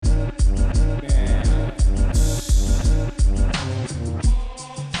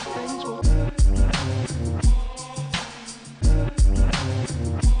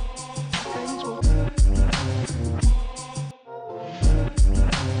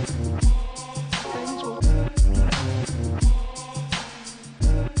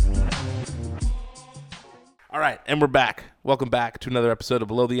right, and we're back. Welcome back to another episode of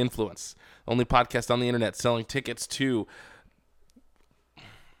Below the Influence, the only podcast on the internet selling tickets to...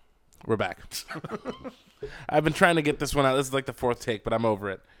 We're back. I've been trying to get this one out. This is like the fourth take, but I'm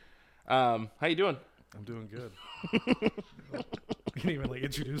over it. How you doing? I'm doing good. You didn't even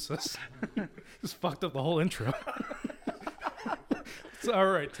introduce us. Just fucked up the whole intro. It's all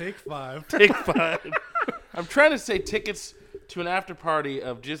right. Take 5. Take 5. I'm trying to say tickets to an after party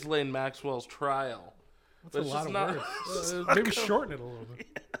of Ghislaine Maxwell's trial. That's a lot of words. Maybe shorten it a little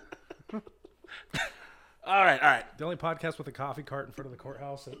bit. All right. The only podcast with a coffee cart in front of the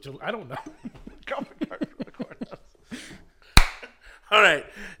courthouse. I don't know. Coffee cart in the courthouse. All right,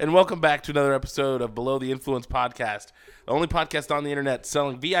 and welcome back to another episode of Below the Influence podcast, the only podcast on the internet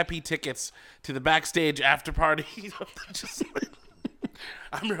selling VIP tickets to the backstage after party.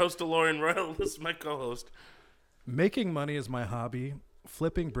 I'm your host, DeLorean Royal. This is my co-host. Making money is my hobby.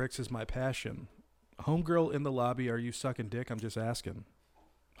 Flipping bricks is my passion. Homegirl in the lobby, are you sucking dick? I'm just asking.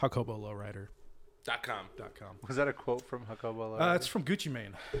 Jacobo Lowrider.com. Was that a quote from Jacobo Lowrider? It's from Gucci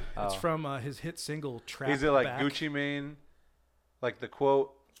Mane. It's from his hit single, Trap Is it like Back. Gucci Mane? Like the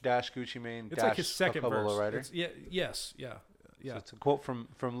quote, dash Gucci Mane, It's dash like his second Jacobo verse. Lowrider? Yes. So it's a quote from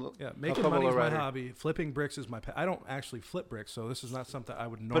Making Jacobo money is my Lowrider. hobby. Flipping bricks is my I don't actually flip bricks, so this is not something I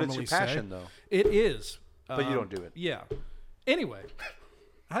would But normally it's your passion, say. though. It is. But you don't do it. Yeah. Anyway,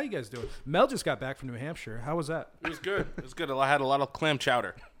 how you guys doing? Mel just got back from New Hampshire. How was that? It was good. I had a lot of clam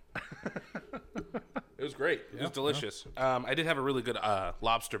chowder. It was great. It Yeah, was delicious. I did have a really good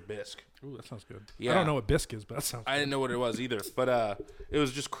lobster bisque. Ooh, that sounds good. Yeah. I don't know what bisque is, but that sounds I didn't know what it was either, but it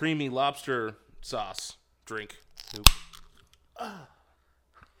was just creamy lobster sauce drink.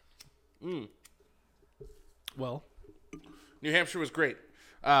 Well, New Hampshire was great,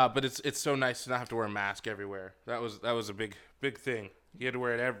 but it's so nice to not have to wear a mask everywhere. That was a big thing. You had to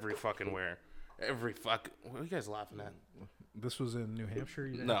wear it every fucking where. What are you guys laughing at? this was in New Hampshire.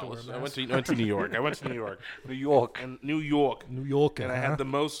 You didn't have to No, wear a I mask? went to New York. I went to New York. New York. And New York. New York, And I had the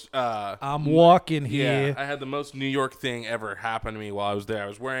most... I'm walking here. Yeah, I had the most New York thing ever happen to me while I was there. I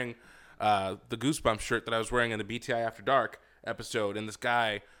was wearing the Goosebumps shirt that I was wearing in the BTI After Dark episode, and this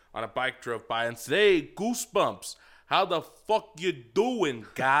guy on a bike drove by and said, "Hey, Goosebumps, how the fuck you doing,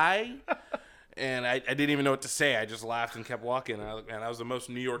 guy?" And I didn't even know what to say. I just laughed and kept walking. And that was the most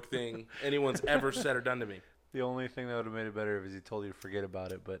New York thing anyone's ever said or done to me. The only thing that would have made it better is he told you to forget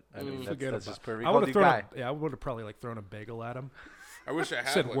about it. But I mean, that's just perfect. I would have guy. I would have probably thrown a bagel at him. I wish I had.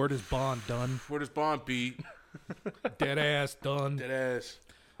 Said, "Word is Bond done. Where does Bond be? Dead ass done." Dead ass.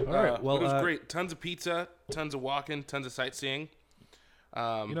 All right. Well, it was great. Tons of pizza, tons of walking, tons of sightseeing.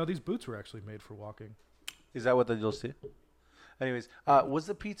 these boots were actually made for walking. Is that what you'll see? Anyways, was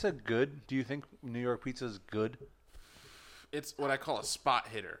the pizza good? Do you think New York pizza is good? It's what I call a spot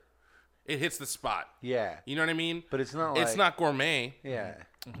hitter. It hits the spot. Yeah. You know what I mean? But it's not It's not gourmet. Yeah.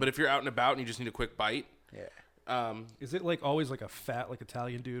 But if you're out and about and you just need a quick bite, Yeah. Is it always a fat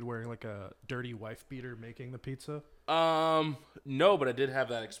Italian dude wearing a dirty wife beater making the pizza? no, but I did have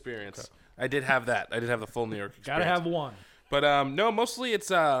that experience. Okay. I did have that. I did have the full New York experience. Gotta have one. But no, mostly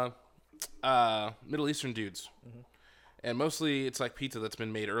it's Middle Eastern dudes. Mm-hmm. And mostly it's like pizza that's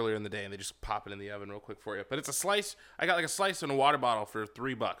been made earlier in the day, and they just pop it in the oven real quick for you. But it's a slice. I got a slice in a water bottle for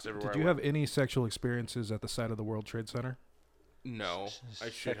 $3 everywhere. Did you have any sexual experiences at the site of the World Trade Center? No,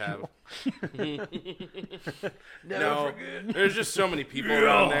 I should have. No, there's just so many people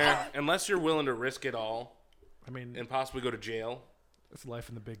around there. Unless you're willing to risk it all, and possibly go to jail. It's life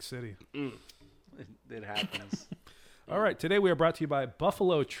in the big city. It happens. All right, today we are brought to you by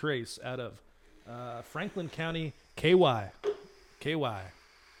Buffalo Trace out of Franklin County, KY.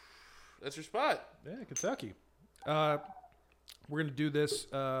 That's your spot. Yeah, Kentucky. We're going to do this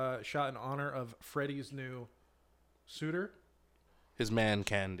shot in honor of Freddie's new suitor. His man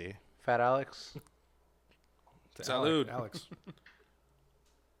candy. Fat Alex. Salud. Alex.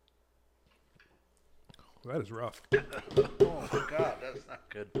 Well, that is rough. Oh, my God. That's not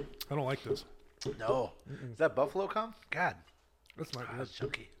good. I don't like this. No. Is that Buffalo Cum? God. That's not good. That's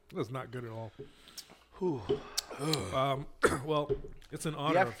chunky. That's not good at all. Whew. Well, it's an The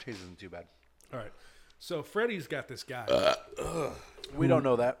honor. aftertaste isn't too bad. All right. So Freddie's got this guy. We don't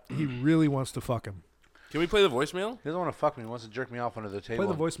know that. He really wants to fuck him. Can we play the voicemail? He doesn't want to fuck me. He wants to jerk me off under the table.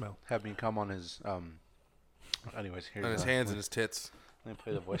 Play the voicemail. Have me come on his. Anyways, here. On his hands and his tits. Let me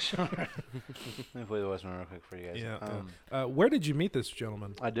play the voicemail. Let me play the voicemail real quick for you guys. Yeah. Where did you meet this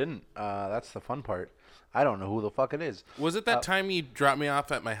gentleman? I didn't. That's the fun part. I don't know who the fuck it is. Was it that time you dropped me off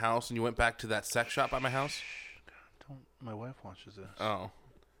at my house and you went back to that sex shop at my house? Don't. My wife watches this. Oh.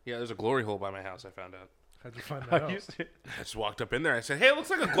 Yeah, there's a glory hole by my house, I found out. How'd you find that Are out? you serious? I just walked up in there. I said, "Hey, it looks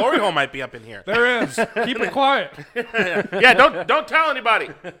like a glory hole might be up in here." There is. Keep it quiet. Yeah, don't tell anybody.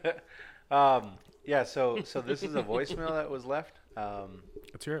 Yeah. So this is a voicemail that was left.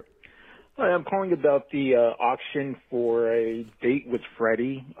 Let's hear it. Hi, I'm calling about the auction for a date with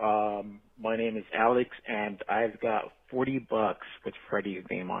Freddie. My name is Alex, and I've got $40 with Freddie's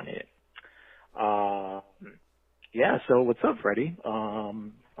name on it. Yeah, so what's up, Freddie?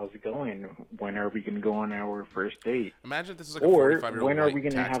 How's it going? When are we going to go on our first date? Imagine if this is like a Or 45-year-old when are white we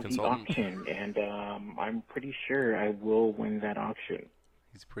going to tax have the consultant. auction? And I'm pretty sure I will win that auction.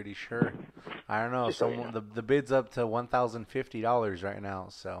 He's pretty sure. I don't know. Just so you know. The bid's up to $1,050 right now.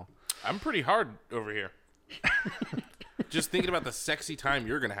 So I'm pretty hard over here. Just thinking about the sexy time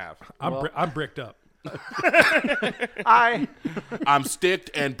you're gonna have. I'm bricked up. I'm sticked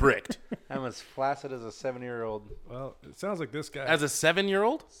and bricked. I'm as flaccid as a 70-year-old. Well, it sounds like this guy. As a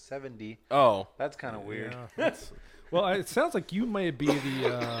 7-year-old? 70. Oh, That's kind of weird. Yeah, well, it sounds like you may be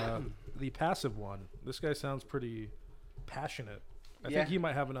the passive one. This guy sounds pretty passionate. I Yeah. think he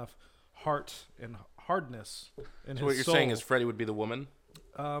might have enough heart and hardness in so his what you're soul. saying is Freddie would be the woman?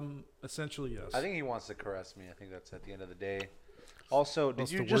 Essentially, yes. I think he wants to caress me. I think that's at the end of the day. Also, did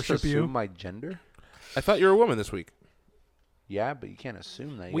Wants you to just worship assume you? my gender? I thought you were a woman this week. Yeah, but you can't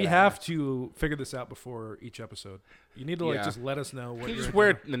assume that. You we gotta have to figure this out before each episode. You need to Yeah. just let us know what Can you you're just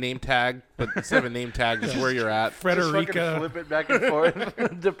wear the name tag, but instead of a name tag, just where you're at? Just fucking Frederica. flip it back and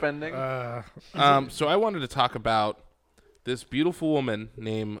forth, depending. So I wanted to talk about this beautiful woman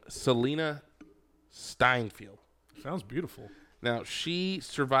named Selena Steinfeld. Sounds beautiful. Now, she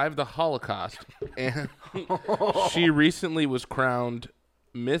survived the Holocaust, and she recently was crowned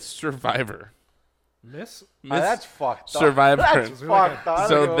Miss Survivor. Miss? That's fucked up. Survivor. That's there like fucked up.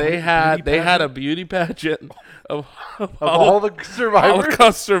 So they had beauty a beauty pageant of Of all the survivors.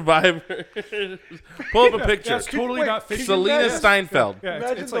 Holocaust survivors. Pull up a picture. That's totally not fictional. Selena imagine? Steinfeld. Yeah,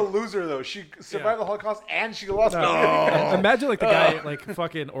 Imagine it's the like, loser though. She survived the Holocaust and she lost. imagine like the guy like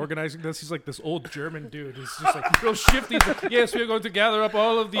fucking organizing this. He's like this old German dude. He's just like real shifty. He's like, yes, we are going to gather up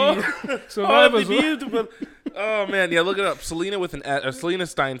all of the survivors. beautiful. Oh man, yeah, look it up. Selena with Selena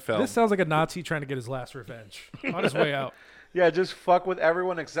Steinfeld. This sounds like a Nazi trying to get his last revenge on his way out. Yeah, just fuck with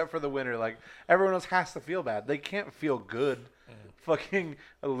everyone except for the winner. Like everyone else has to feel bad. They can't feel good. Fucking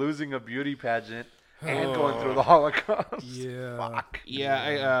losing a beauty pageant and going through the Holocaust. Yeah. Fuck.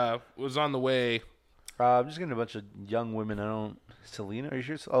 Yeah, I was on the way. I'm just getting a bunch of young women. Selena, are you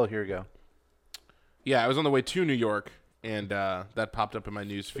sure? Oh, here we go. Yeah, I was on the way to New York, and that popped up in my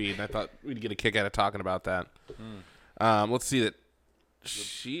news feed, and I thought we'd get a kick out of talking about that. Let's see that.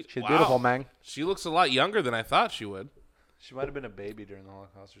 She's She's beautiful, man. She looks a lot younger than I thought she would. She might have been a baby during the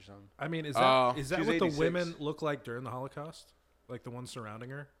Holocaust or something. I mean, is Oh. that She's what the 86. women look like during the Holocaust? Like the ones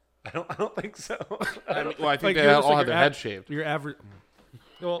surrounding her? I don't think so. I think they you're just all like have your their head shaved. Your average.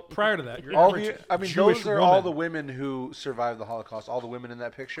 Well, prior to that, your All average the, I mean, Jewish those are all woman. the women who survived the Holocaust. All the women in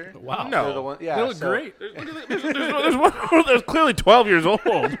that picture. Wow. No. They're the one, yeah, They look so- great. There's one that's clearly 12 years old.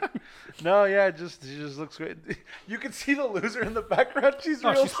 No, yeah, she just looks great. You can see the loser in the background. She's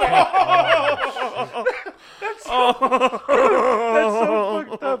real she's sad. That's so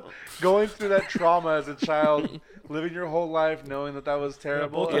fucked up. Going through that trauma as a child, living your whole life knowing that was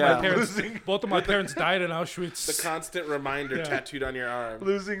terrible, Both, and of Yeah. my then parents, both of my parents died in Auschwitz. The constant reminder Yeah. tattooed on your arm.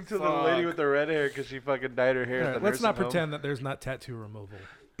 losing to the lady Fuck. with the red hair because she fucking dyed her hair. All at right, the let's not nursing home. pretend that there's not tattoo removal.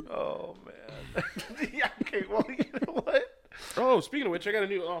 Oh man. Yeah. Okay. Well, you know what? Oh, speaking of which, I got a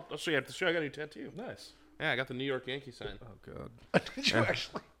new. Oh, I'll show you. I have to show you. I got a new tattoo. Nice. Yeah, I got the New York Yankee sign. Oh god. Did you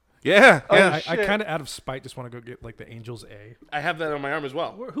actually? Yeah, Oh, yeah. I shit. kind of out of spite just want to go get like the Angels A. I have that on my arm as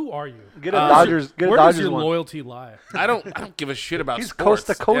well. Who are you? Get a Dodgers. Get a Where does Dodgers your one. loyalty lie? I don't give a shit about He's sports.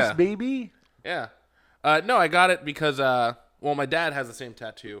 coast to coast, Yeah. baby. Yeah. No, I got it because well, my dad has the same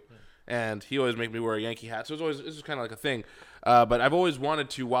tattoo, and he always make me wear a Yankee hat. So it's just kind of like a thing. But I've always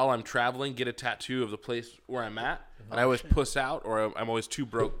wanted to, while I'm traveling, get a tattoo of the place where I'm at. And I always puss out, or I'm always too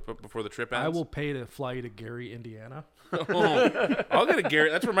broke before the trip ends. I will pay to fly you to Gary, Indiana. I'll get a Gary.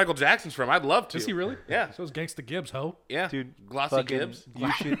 That's where Michael Jackson's from. I'd love to. Is he really? Yeah. So is Gangsta Gibbs, ho. Yeah, Dude, Glossy fucking, Gibbs.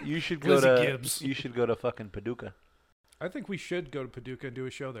 You should go Glizzy to Gibbs. you should go to fucking Paducah. I think we should go to Paducah and do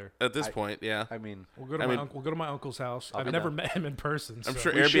a show there. At this point, yeah. I mean, We'll go to I my mean- uncle. We'll go to my uncle's house. I've be never down. met him in person. I'm so-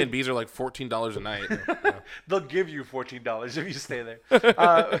 sure we should- Airbnbs are like $14 a night. they'll give you $14 if you stay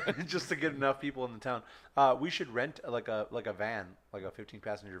there, just to get enough people in the town. We should rent like a van, like a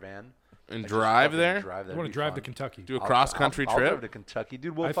 15-passenger van, And just drive fucking there? Drive there. I want to It'd be drive to fun. Kentucky. Do a I'll- cross-country I'll trip? drive to Kentucky,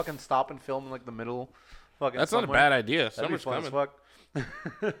 dude. We'll I've- fucking stop and film in like the middle. Fucking That's not a somewhere. bad idea. That'd be Summer's fun coming.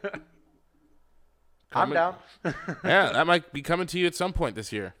 as fuck. I'm down. Yeah, that might be coming to you at some point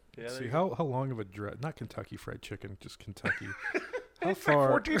this year. Yeah, See how long of a drive? Not Kentucky Fried Chicken, just Kentucky. How It's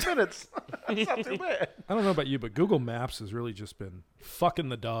far? like 14 minutes. That's not too bad. I don't know about you, but Google Maps has really just been fucking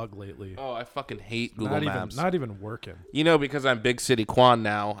the dog lately. Oh, I fucking hate Google Maps. Not even working. You know, because I'm Big City Quan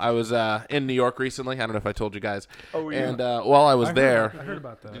now. I was in New York recently. I don't know if I told you guys. Oh, were you? And while I was I there, heard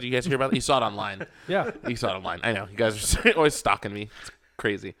about that. did you guys hear about it? You saw it online. Yeah. You saw it online. I know. You guys are always stalking me. It's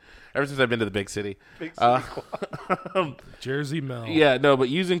crazy. Ever since I've been to the big city. Big City Quan. Jersey Mel. Yeah, no, but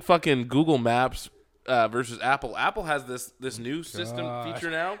using fucking Google Maps versus Apple. Apple has this new system God. feature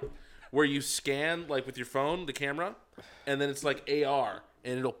now where you scan like with your phone, the camera, and then it's like AR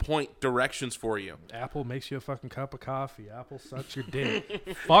and it'll point directions for you. Apple makes you a fucking cup of coffee. Apple sucks your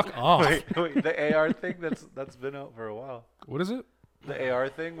dick. Fuck off. Wait, the AR thing that's been out for a while. What is it? The AR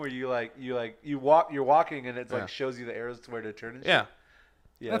thing where you're walking and it's Yeah. like shows you the arrows to where to turn and shit. Yeah.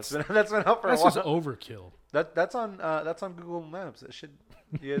 Yeah, that's been out for a That's while. just overkill. That's on Google Maps. It should.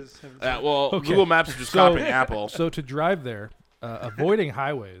 Yes. Well, Okay. Google Maps is just So- copying Apple. So to drive there, avoiding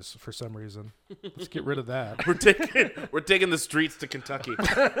highways for some reason. Let's get rid of that. We're taking the streets to Kentucky.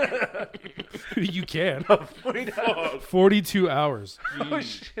 You can. 42 hours. Oh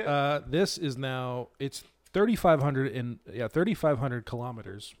shit. This is now it's 3,500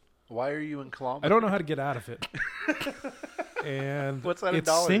 kilometers. Why are you in Columbus? I don't know how to get out of it. And What's that in it's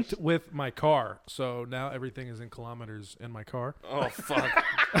dollars? synced with my car, so now everything is in kilometers in my car. Oh fuck!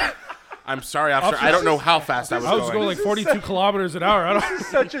 I'm sorry, officer. I don't know how fast I was I was going. going like 42 kilometers an hour. I don't. This is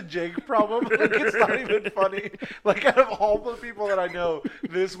such a Jake problem. Like it's not even funny. Like out of all the people that I know,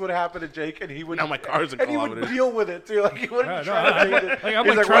 this would happen to Jake, and he would. Now my car's in and he would kilometers. deal with it too. Like he wouldn't No, try to I'm change like, it. I'm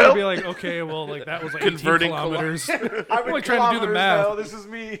He's like trying well, to be like, okay, well, like that was like Converting 18 kilometers. I'm in like trying to do the kilometers math. now. This is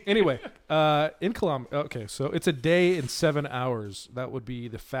me. Anyway, in kilometers. Okay, so it's a day and 7 hours. That would be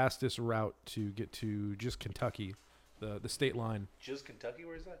the fastest route to get to just Kentucky, the state line. Just Kentucky?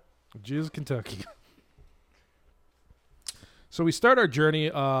 Where's that? Just Kentucky. So we start our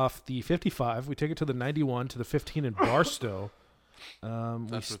journey off the 55. We take it to the 91 to the 15 in Barstow. We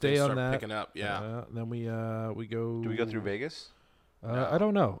That's where stay things on start that. picking up. Yeah. Then we go. Do we go through Vegas? I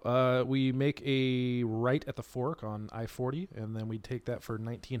don't know. We make a right at the fork on I-40, and then we take that for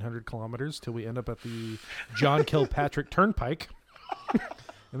 1,900 kilometers till we end up at the John Kilpatrick Turnpike.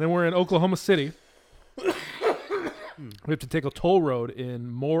 And then we're in Oklahoma City. We have to take a toll road in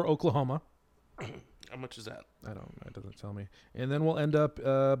Moore, Oklahoma. How much is that? I don't. It doesn't tell me. And then we'll end up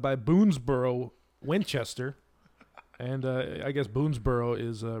by Boonesboro, Winchester, and I guess Boonesboro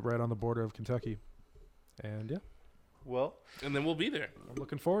is right on the border of Kentucky. And yeah, Well, And then we'll be there. I'm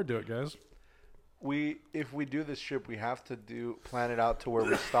looking forward to it, guys. if we do this trip, we have to plan it out to where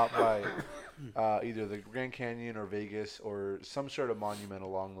we stop by either the Grand Canyon or Vegas or some sort of monument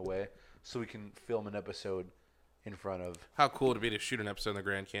along the way, so we can film an episode in front of. How cool would it be to shoot an episode in the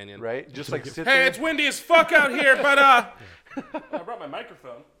Grand Canyon? Right? Just like sit Hey, there. it's windy as fuck out here, but I brought my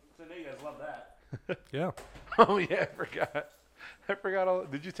microphone. So I know you guys love that. Yeah. Oh yeah, I forgot all.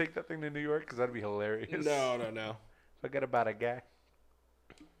 Did you take that thing to New York? Because that'd be hilarious. No. Forget about a guy.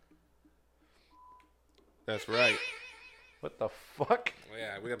 That's right. What the fuck? Well,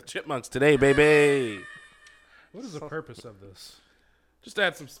 yeah, we got the chipmunks today, baby. What is the purpose of this? Just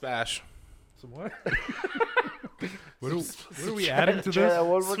add some spash. Some what? What are we adding to Try that this?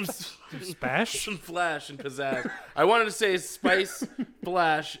 one more Some, time. Spash? some flash and pizzazz. I wanted to say spice,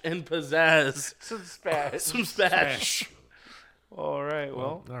 flash, and pizzazz. Some spash. Some spash. All right.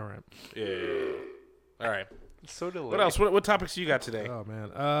 Well, All right. Yeah. All right. it's so delayed. What else? What topics you got today? Oh man.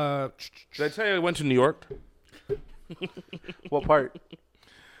 Did I tell you I went to New York? What part?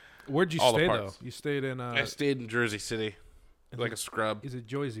 Where'd you All the stay parts. though? You stayed in. I stayed in Jersey City, like a scrub. He's a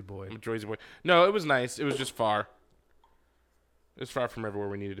Jersey boy. I'm a Jersey boy. No, it was nice. It was just far. It was far from everywhere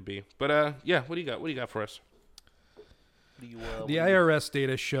we needed to be. But yeah. What do you got? What do you got for us? The IRS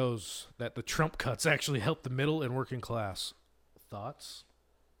data shows that the Trump cuts actually help the middle and working class. Thoughts?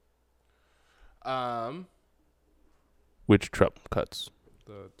 Which Trump cuts?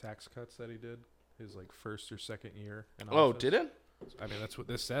 The tax cuts that he did, his like first or second year. In Oh, office. did it? I mean, that's what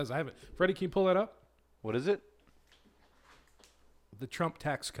this says. I haven't. Freddie, can you pull that up? What is it? The Trump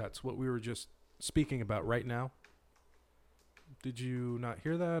tax cuts. What we were just speaking about right now. Did you not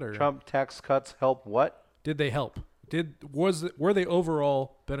hear that, or Trump tax cuts help what? did they help? Were they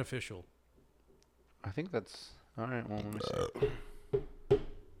overall beneficial? I think that's all right. Well, let me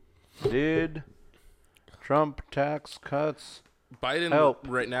see. Did Trump tax cuts? Biden Help,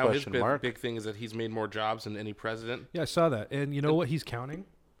 right now, his question mark. big thing is that he's made more jobs than any president. Yeah, I saw that. And you know what he's counting?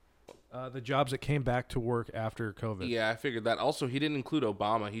 The jobs that came back to work after COVID. Yeah, I figured that. Also, he didn't include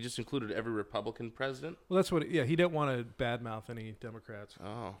Obama. He just included every Republican president. Well, that's what. Yeah, he didn't want to badmouth any Democrats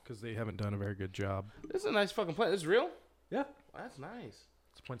Oh, because they haven't done a very good job. this is a nice fucking place. This is real? Yeah, That's nice.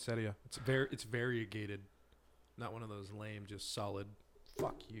 it's poinsettia. It's variegated, not one of those lame, just solid.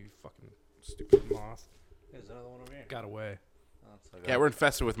 Fuck you, fucking stupid moth. There's another one over here. Got away. Yeah, we're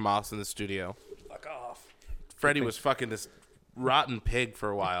infested with moths in the studio. Fuck off. Freddie was fucking this rotten pig for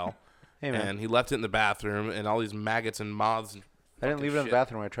a while. Hey, man. And he left it in the bathroom, and all these maggots and moths. And I didn't leave it in the shit.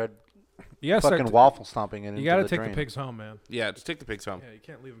 bathroom. I tried You gotta fucking start. waffle stomping it. You gotta into take drain. the pigs home, man. Yeah, just take the pigs home. Yeah, you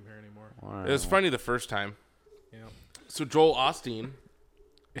can't leave them here anymore. All right, It was well. funny the first time. Yeah, So Joel Osteen,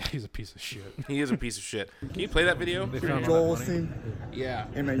 he's a piece of shit. he is a piece of shit. Can you play that video? They found Joel all that money. Osteen. Yeah.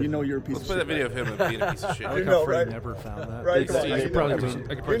 Hey man, you know you're a piece Let's of play shit. that video of him being a piece of shit. I like know, how Fred right? never found that. Right, It's- come on, I could you probably know, just- I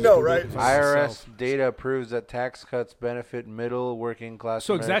could probably you just know, Google right? it IRS myself. data proves that tax cuts benefit middle working class.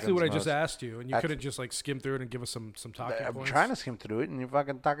 So exactly what I Americans just asked you, and you That's- couldn't just like skim through it and give us some talking I'm points. trying to skim through it, and you're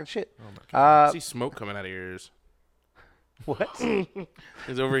fucking talking shit. Oh my I Uh, see smoke coming out of your ears. what?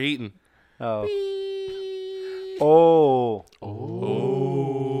 He's overheating. Oh. Oh.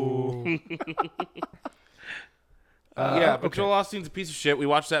 Oh. Yeah, but Joel Osteen's a piece of shit. We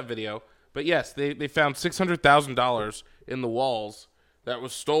watched that video. But yes, they found $600,000 in the walls that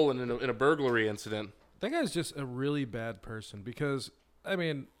was stolen in a burglary incident. That guy's just a really bad person because, I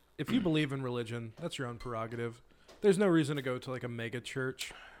mean, if you believe in religion, that's your own prerogative. There's no reason to go to like a mega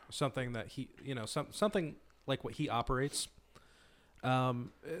church, something that he, something like what he operates. The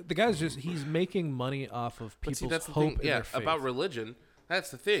guy's he's making money off of But people's see, that's the hope thing. in Yeah, their faith. about religion.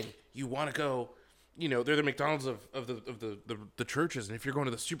 That's the thing. You want to go. They're the McDonald's of the churches, and if you're going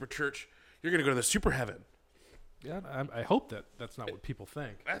to the super church, you're going to go to the super heaven. Yeah, I hope that that's not what people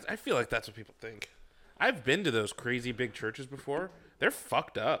think. I feel like that's what people think. I've been to those crazy big churches before. They're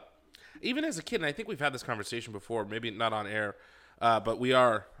fucked up. Even as a kid, and I think we've had this conversation before, maybe not on air, but we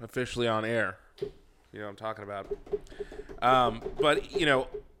are officially on air. You know what I'm talking about. But,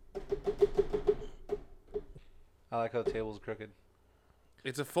 I like how the table's crooked.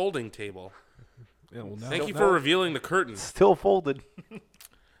 it's a folding table. Yeah, well, now, Thank you for revealing the curtain. Still folded.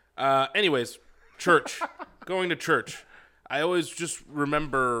 Anyways, church. Going to church. I always just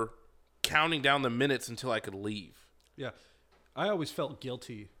remember counting down the minutes until I could leave. Yeah, I always felt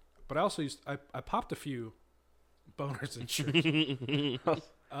guilty, but I also I popped a few boners in church.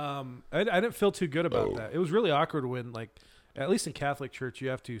 I didn't feel too good about that. It was really awkward when, like, at least in Catholic church, you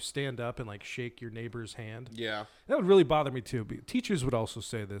have to stand up and like shake your neighbor's hand. Yeah. That would really bother me too. Teachers would also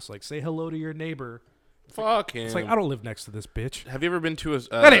say this, like, say hello to your neighbor. Fuck him. It's like, I don't live next to this bitch. Have you ever been to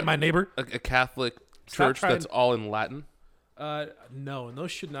That ain't my neighbor. a Catholic Stop church trying- that's all in Latin? No, and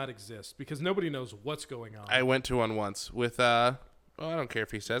those should not exist because nobody knows what's going on. I went to one once with I don't care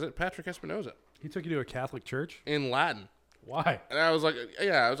if he says it, Patrick Espinoza He took you to a Catholic church? in Latin. Why? And I was like, I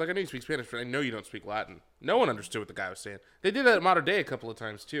know you speak Spanish, but I know you don't speak Latin. No one understood what the guy was saying. They did that at Modern Day a couple of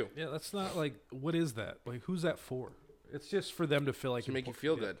times too. Yeah, that's not like, what is that? Like, who's that for? It's just for them to feel like To make you impor-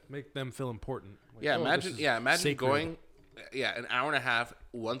 feel yeah, good. make them feel important. Like, Yeah, oh, imagine this is imagine sacred. going an hour and a half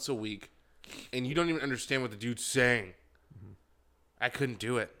once a week and you don't even understand what the dude's saying. I couldn't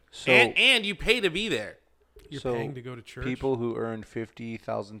do it. So- and you pay to be there. You're So, paying to go to church. People who earned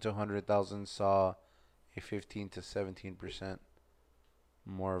 50,000 to 100,000 saw a 15 to 17%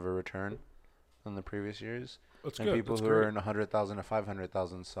 more of a return than the previous years. That's And good. people That's who great. earned 100,000 to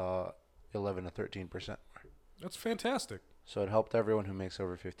 500,000 saw 11 to 13%. That's fantastic. So it helped everyone who makes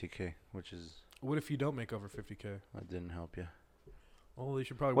over 50K, which is What if you don't make over 50K? that didn't help you. Well, you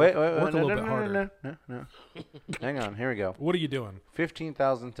should probably Wait, work, work a no, little no, bit no, harder. no. Hang on, here we go. What are you doing?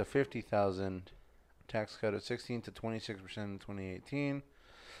 15,000 to 50,000 tax cut of 16 to 26% in 2018.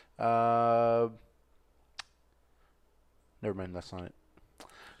 Never mind, that's not it.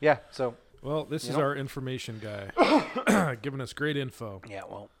 Yeah, so Well, this You is know? our information guy, giving us great info. yeah,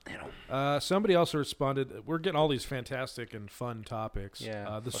 well, you know, Somebody also responded. We're getting all these fantastic and fun topics.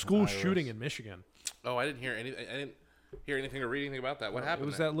 Yeah, the fucking school IRS. shooting in Michigan. Oh, I didn't hear anything or read anything about that. What happened? It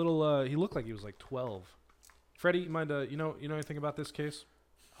was there? that little. He looked like he was like 12. Freddie, you mind? You know anything about this case?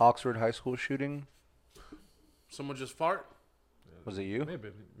 Oxford High School shooting. Someone just fart? Was it you? May have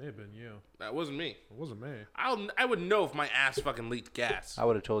been you. That wasn't me. It wasn't me. I would know if my ass fucking leaked gas. I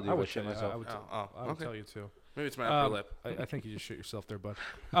would have told you I if I would shit tell- myself. I would, Oh, I would okay. tell you too. Maybe it's my upper lip. I think you just shit yourself there, bud.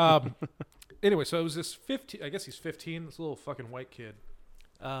 Anyway, so it was this 15. I guess he's 15. This little fucking white kid.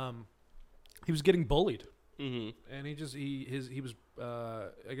 He was getting bullied, Mm-hmm. and he was.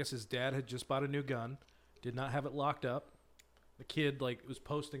 I guess his dad had just bought a new gun, did not have it locked up, The kid like was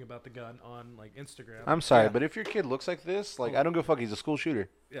posting about the gun on like Instagram. I'm sorry, Yeah. but if your kid looks like this, like I don't give a fuck. He's a school shooter.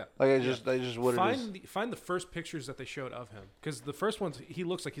 yeah. Like I just what it is. Find the first pictures that they showed of him, because the first ones he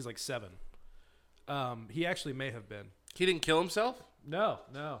looks like he's like 7. He actually may have been. He didn't kill himself? No.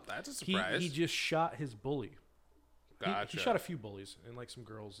 That's a surprise. He just shot his bully. Gotcha. He shot a few bullies and like some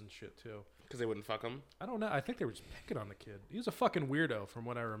girls and shit too. Because they wouldn't fuck him? I don't know. I think they were just picking on the kid. He was a fucking weirdo from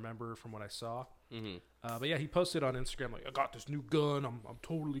what I remember, from what I saw. Mm-hmm. But yeah, he posted on Instagram like, I got this new gun. I'm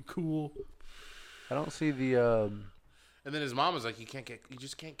totally cool. I don't see the. And then his mom was like, you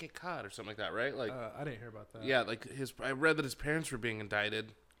just can't get caught or something like that, right? Like, I didn't hear about that. yeah, like I read that his parents were being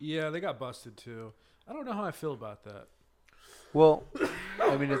indicted. Yeah, they got busted too. I don't know how I feel about that. Well,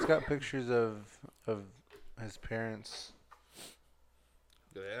 I mean, it's got pictures of his parents.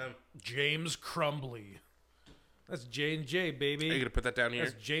 Damn. James Crumbly. That's J&J, baby. Are you gonna put that down here?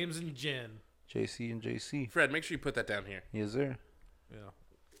 That's James and Jen. JC and JC. Fred, make sure you put that down here. Yes, sir. Yeah.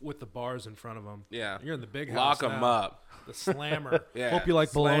 With the bars in front of them. Yeah. You're in the big house. Lock them now. up. The slammer. Yeah. Hope you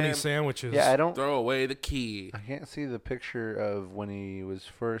like bologna Slam. sandwiches. Yeah, I don't. Throw away the key. I can't see the picture of when he was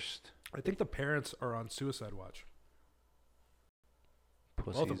first. I think the parents are on suicide watch.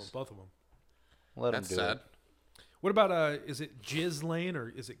 Pussies. Both of them. Let That's him do sad. it. What about is it Ghislaine or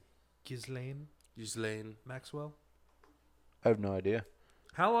is it Ghislaine Ghislaine. Maxwell? I have no idea.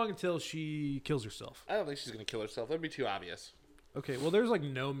 How long until she kills herself? I don't think she's gonna kill herself. That'd be too obvious. Okay, well, there's like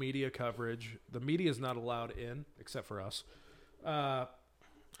no media coverage. The media is not allowed in except for us.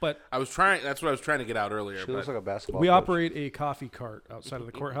 But I was trying. That's what I was trying to get out earlier. She But looks like a basketball. we coach. operate a coffee cart outside of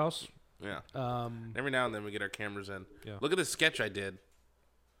the courthouse. yeah. Um, Every now and then we get our cameras in. Yeah. Look at this sketch I did.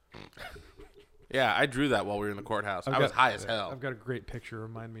 Yeah, I drew that while we were in the courthouse. I've I was got- high as hell. I've got a great picture.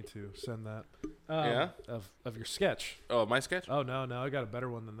 Remind me to send that. Yeah? Of your sketch. Oh, my sketch? Oh no, I got a better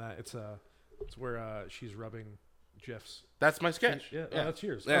one than that. It's where she's rubbing Jeff's. That's my sketch. Yeah, oh, that's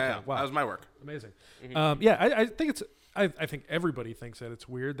yours. Yeah, Okay, yeah. wow. That was my work. Amazing. Mm-hmm. Yeah, I think it's. I think everybody thinks that it's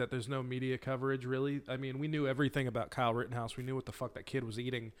weird that there's no media coverage. Really, I mean, we knew everything about Kyle Rittenhouse. We knew what the fuck that kid was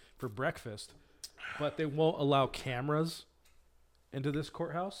eating for breakfast, but they won't allow cameras into this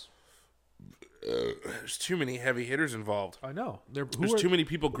courthouse. There's too many heavy hitters involved. I know. There's too many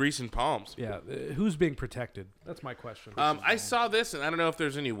people greasing palms. Yeah, who's being protected? That's my question. I saw this, and I don't know if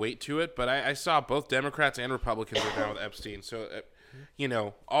there's any weight to it, but I saw both Democrats and Republicans are down with Epstein. So, you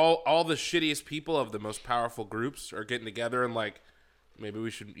know, all the shittiest people of the most powerful groups are getting together and like, maybe we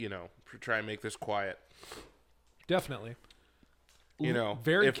should, you know, try and make this quiet. Definitely. You know,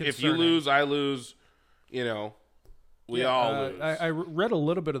 Very if you concerning. lose, I lose. You know, we all lose. I read a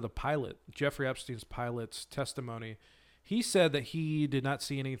little bit of the pilot, Jeffrey Epstein's pilot's testimony. He said that he did not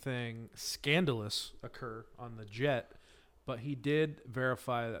see anything scandalous occur on the jet, but he did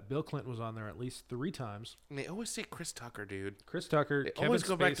verify that Bill Clinton was on there at least 3 times. And they always say Chris Tucker, dude. Chris Tucker, They Kevin always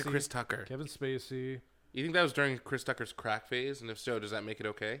go back to Spacey, Chris Tucker. Kevin Spacey. You think that was during Chris Tucker's crack phase? And if so, does that make it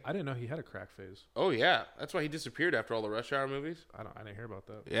okay? I didn't know he had a crack phase. Oh, yeah. That's why he disappeared after all the Rush Hour movies. I didn't hear about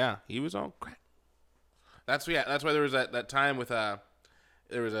that. Yeah, he was on crack. That's why there was that time with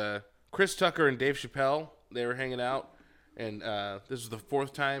there was a Chris Tucker and Dave Chappelle. They were hanging out, and this was the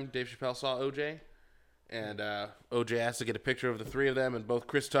 4th time Dave Chappelle saw OJ, and OJ asked to get a picture of the 3 of them, and both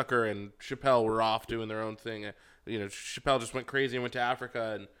Chris Tucker and Chappelle were off doing their own thing. You know, Chappelle just went crazy and went to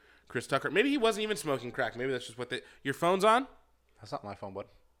Africa, and Chris Tucker, maybe he wasn't even smoking crack. Maybe that's just what your phone's on. That's not my phone, bud.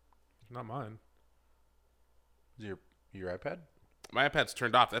 Not mine. Is your iPad? My iPad's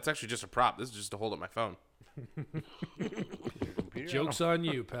turned off. That's actually just a prop. This is just to hold up my phone. Your computer? Joke's on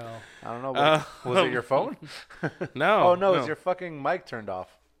you, pal. I don't know. Was it your phone? No. Oh no, is your fucking mic turned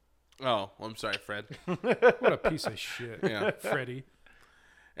off? Oh, I'm sorry, Fred. What a piece of shit. Yeah. Freddie.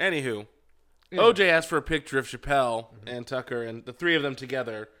 Anywho, OJ asked for a picture of Chappelle and Tucker and the 3 of them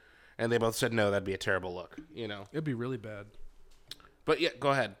together, and they both said no, that'd be a terrible look, you know. It'd be really bad. But yeah,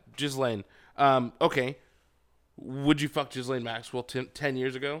 go ahead. Ghislaine. Okay. Would you fuck Ghislaine Maxwell 10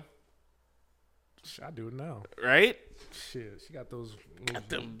 years ago? I'd do it now. Right? Shit, she got those. Got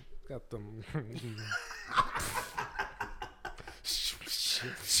them. Got them.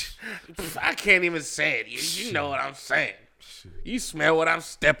 I can't even say it. You know what I'm saying. You smell what I'm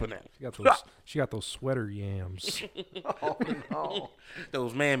stepping in. She got those sweater yams. Oh no.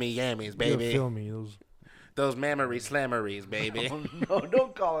 Those mammy yammies, You baby. feel me? Those mammery slammeries, baby. Oh no!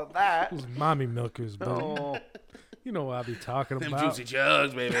 Don't call it that. Those mommy milkers, buddy. Oh. You know what I be talking Them about. juicy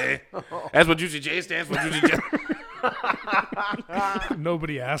jugs, baby. That's what Juicy J stands for, Juicy Jug.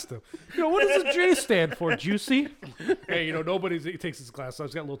 Nobody asked him. What does the J stand for? Juicy? Hey, he takes his glasses off.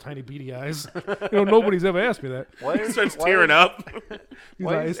 He's got little tiny beady eyes. Nobody's ever asked me that. He starts tearing up. He's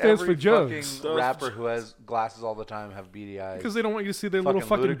Why like, it does stands for every Jones. fucking rapper who has glasses all the time have beady eyes? Because they don't want you to see their little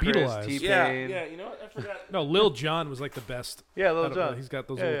fucking beetle Ludacris, eyes. T-Pain. Yeah, you know what? I forgot. No, Lil Jon was like the best. Yeah, Lil out of Jon. He's got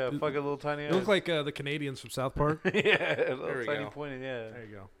those Yeah, little. fucking little tiny eyes. They look like the Canadians from South Park. yeah, There little we tiny go. pointed. Yeah, There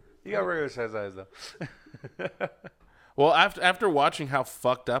you go. you got regular size eyes though. Well, after watching how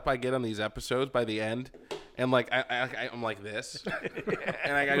fucked up I get on these episodes by the end, and like I'm like this,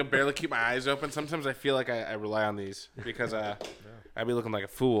 and I can barely keep my eyes open. Sometimes I feel like I rely on these because I'd be looking like a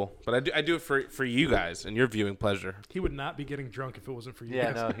fool. But I do it for you guys and your viewing pleasure. He would not be getting drunk if it wasn't for you.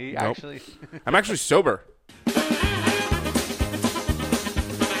 Yeah, guys. no, he Nope. actually. I'm actually sober.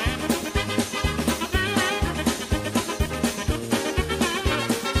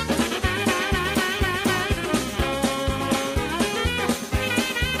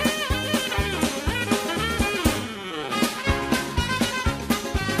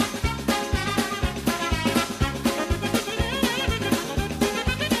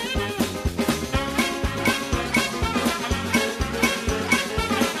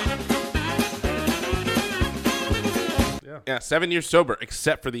 Yeah, 7 years sober,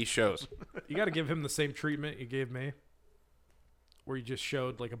 except for these shows. You got to give him the same treatment you gave me, where you just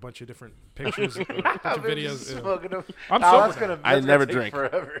showed like a bunch of different pictures, a bunch of videos. Yeah. Smoking them. I'm That's sober now. I that's never gonna take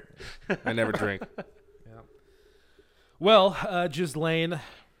drink. Forever. I never drink. Yeah. Well, Ghislaine,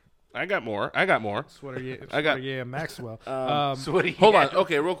 I got more. Sweater Maxwell. So what do you Hold got? on.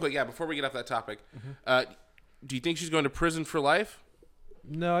 Okay, real quick. Yeah, before we get off that topic, do you think she's going to prison for life?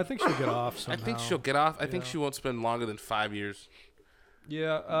 No, I think she'll get off somehow. I think she'll get off. I think she won't spend longer than 5 years.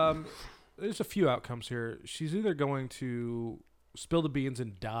 Yeah. There's a few outcomes here. She's either going to spill the beans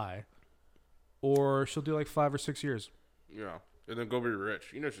and die, or she'll do like 5 or 6 years. Yeah, and then go be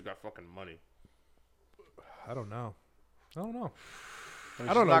rich. You know she's got fucking money. I don't know. I mean,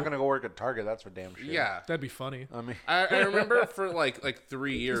 I she's don't know. not gonna go work at Target. That's for damn sure. Yeah, That'd be funny. I mean, I remember for like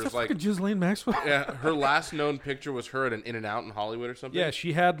 3 Is years, that like fucking Ghislaine Maxwell? yeah, her last known picture was her at an In-N-Out in Hollywood or something. Yeah,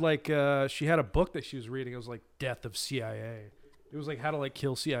 she had like she had a book that she was reading. It was like Death of CIA. It was like how to like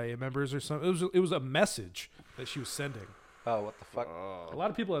kill CIA members or something. It was a message that she was sending. oh, what the fuck? A lot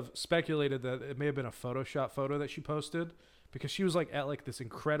of people have speculated that it may have been a Photoshop photo that she posted because she was like at like this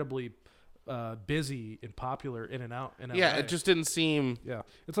incredibly busy and popular In-N-Out. In Yeah, LA. it just didn't seem. Yeah,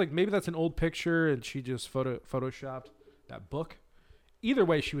 it's like maybe that's an old picture and she just photoshopped that book. Either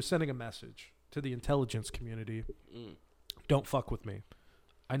way, she was sending a message to the intelligence community. Don't fuck with me.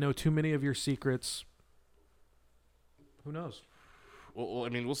 I know too many of your secrets. Who knows? Well, I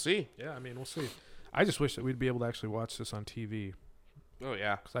mean, we'll see. Yeah, I mean, we'll see. I just wish that we'd be able to actually watch this on TV Oh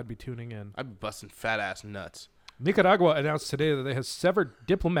yeah, because I'd be tuning in. I'd be busting fat ass nuts. Nicaragua announced today that they have severed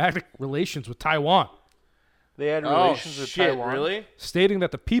diplomatic relations with Taiwan, They had relations with Taiwan. Really? stating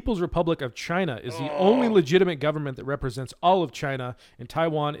that the People's Republic of China is the only legitimate government that represents all of China, and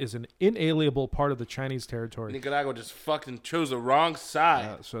Taiwan is an inalienable part of the Chinese territory. Nicaragua just fucking chose the wrong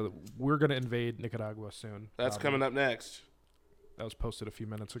side. So we're going to invade Nicaragua soon. That's coming up next. That was posted a few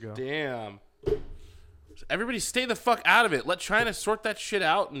minutes ago. Damn. So everybody stay the fuck out of it. Let China sort that shit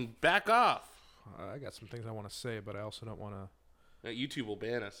out and back off. I got some things I want to say, but I also don't want to. YouTube will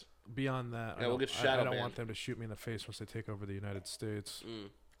ban us. Beyond that, Yeah, we'll get shadow I don't banned. want them to shoot me in the face once they take over the United States.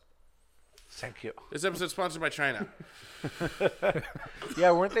 Thank you. This episode is sponsored by China.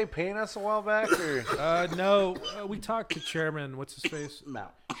 Yeah, weren't they paying us a while back? Or? No, we talked to Chairman, what's his face? Mao.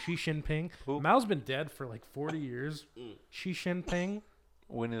 Xi Jinping. Who? Mao's been dead for like 40 years. Xi Jinping.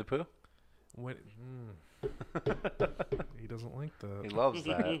 Winnie the Pooh? When, he doesn't like He that. loves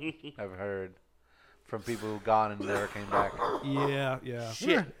that. I've heard from people who gone and never came back. Yeah.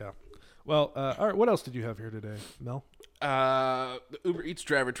 Shit. Yeah. Well, all right. What else did you have here today, Mel? The Uber Eats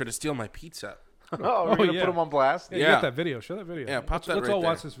driver tried to steal my pizza. Oh, we're gonna yeah. put him on blast. Yeah, you Yeah. got that video. Show that video. Yeah, pop that Let's right all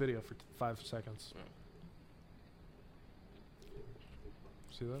watch there. this video for 5 seconds.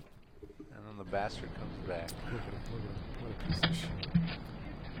 See that? And then the bastard comes back. Look at him. Look at him. What a piece of shit.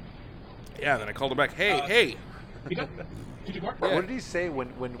 Yeah, then I called him back. Hey. What did he say when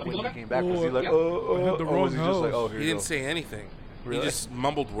he came back? Was he like, I oh, had the or was he wrong just like, hose. oh, here He you didn't go? say anything. Really? He just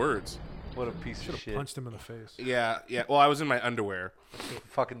mumbled words. What a piece of shit. Punched him in the face. Yeah. Well, I was in my underwear.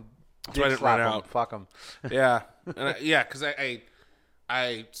 Fucking why I dick didn't slap run him. out. Fuck him. Yeah. Yeah, because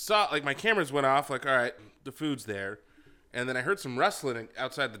I saw, like, my cameras went off, like, all right, the food's there. And then I heard some rustling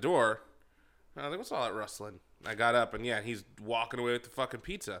outside the door. I was like, what's all that rustling? I got up, and yeah, he's walking away with the fucking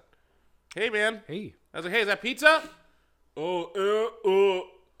pizza. Hey, man. Hey. I was like, hey, is that pizza?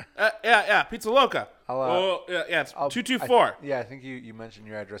 Yeah, Pizza Loca. Oh, yeah, it's 224. Yeah, I think you mentioned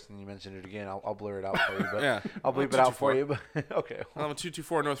your address and you mentioned it again. I'll blur it out for you, but Yeah. I'll bleep it out for you. But okay. I'm at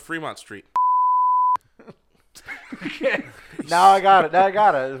 224 North Fremont Street. Now I got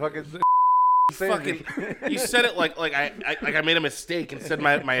it. Fucking, you said it like I made a mistake and said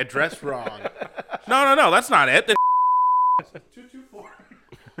my address wrong. No, that's not it. 224.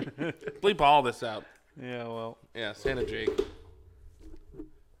 Bleep all this out. Yeah, well. Yeah, Santa Jake.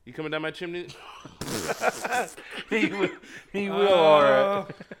 You coming down my chimney? He will, all right.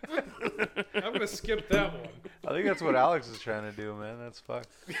 I'm gonna skip that one. I think that's what Alex is trying to do, man. That's fucked.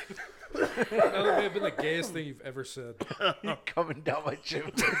 That may have been the gayest thing you've ever said. You coming down my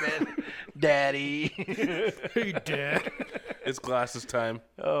chimney, man. Daddy. Hey, Dad. It's glasses time.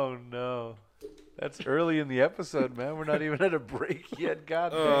 Oh, no. That's early in the episode, man. We're not even at a break yet.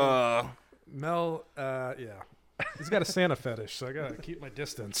 God damn. Mel, yeah. He's got a Santa fetish, so I gotta keep my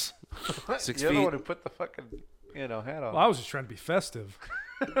distance. 6 You're the feet. one who put the fucking, hat on. Well, I was just trying to be festive.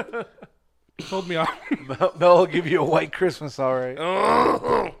 Told me Mel will give you a white Christmas, all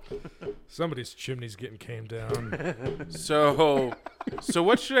right. somebody's chimney's getting came down. So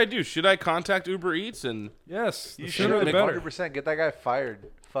what should I do? Should I contact Uber Eats and Yes, You the should sooner the better. 100% get that guy fired.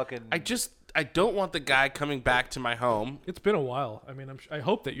 Fucking. I don't want the guy coming back to my home. It's been a while. I mean, I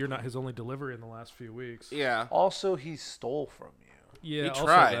hope that you're not his only delivery in the last few weeks. Yeah. Also, he stole from you. Yeah, He also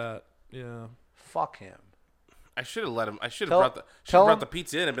tried. that. Yeah. Fuck him. I should have let him. I should Tell- have tell brought him- the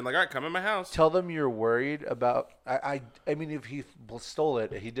pizza in and been like, all right, come in my house. Tell them you're worried about. I mean, if he stole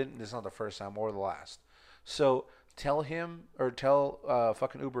it, he didn't. It's not the first time or the last. So tell him or tell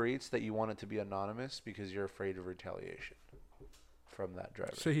fucking Uber Eats that you want it to be anonymous because you're afraid of retaliation from that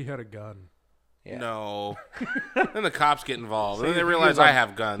driver. Say he had a gun. Yeah. No. Then the cops get involved. So and then they you think he realize was on- I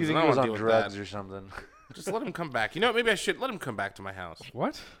have guns. You think and I he was don't on want to deal with drugs that. or something? Just let him come back. You know what? Maybe I should let him come back to my house.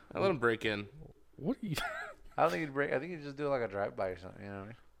 What? I let him break in. What are you? I don't think he'd break. I think he'd just do like a drive-by or something. You know what I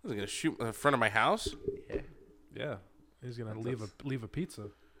mean? Was he gonna shoot in front of my house? Yeah. Yeah. He's gonna leave a pizza.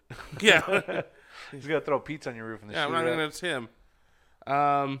 Yeah. He's gonna throw pizza on your roof and Yeah, I'm shoot not it gonna. up. It's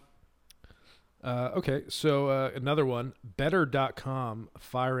him. Okay, so another one. Better.com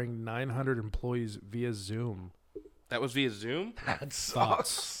firing 900 employees via Zoom. That was via Zoom. That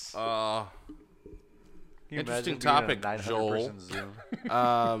Thoughts? Uh, Can you Interesting imagine being topic, on a 900 Joel. person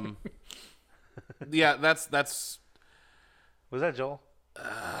Zoom? yeah, that's. Was that Joel?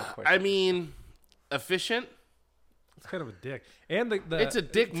 I mean, efficient. It's kind of a dick. And the It's a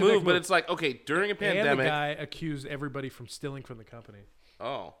dick move, but it's like, okay, during a and the pandemic. guy accused everybody from stealing from the company.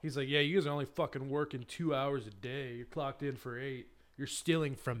 Oh, He's like, yeah, you guys are only fucking working 2 hours a day. You're clocked in for 8. You're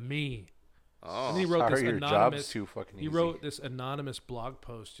stealing from me. oh. And he wrote Sorry, this your job's anonymous. too fucking He easy. wrote this anonymous blog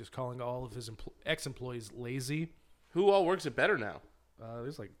post just calling all of his ex-employees lazy. Who all works at Better now?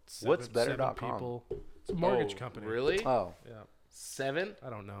 There's like What's seven Better.com? people. It's a mortgage Oh, company. Really? Oh, Yeah. 7? I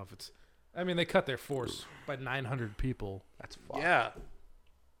don't know if it's. I mean, they cut their force by 900 people. that's fucked. Yeah.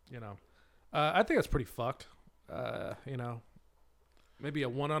 You know, I think that's pretty fucked. You know, maybe a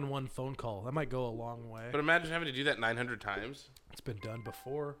one-on-one phone call that might go a long way. But imagine having to do that 900 times. It's been done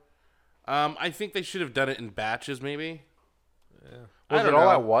before. I think they should have done it in batches, maybe. Yeah. I Was it don't all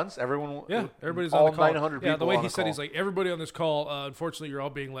know. at once? Everyone? Yeah, everybody's all on the call. 900 people. Yeah, the way on he a said, call. he's like, everybody on this call, unfortunately, you're all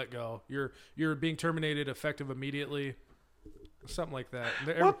being let go. You're being terminated, effective immediately. Something like that.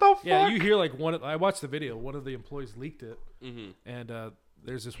 What the Yeah, fuck? you hear like I watched the video. One of the employees leaked it, Mm-hmm. and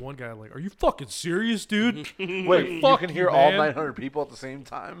there's this one guy like, "Are you fucking serious, dude?" Wait, you fuck can you, hear all man. 900 people at the same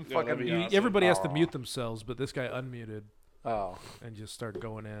time? Yeah, that'd Fucking. be awesome. Everybody has to Aw. mute themselves, but this guy unmuted Oh. and just started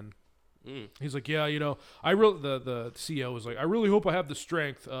going in. Mm. He's like, yeah, you know, the CEO was like, I really hope I have the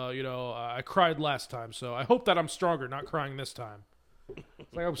strength. You know, I cried last time, so I hope that I'm stronger, not crying this time.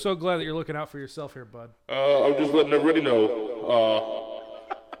 It's like, I'm so glad that you're looking out for yourself here, bud. I'm just letting everybody know.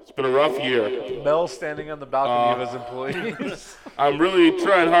 It's been a rough year. Mel standing on the balcony of his employees. I'm really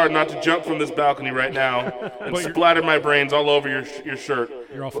trying hard not to jump from this balcony right now and splatter my brains all over your shirt.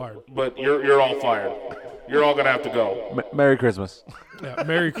 You're all fired. But you're all fired. You're all gonna have to go. Merry Christmas. Yeah,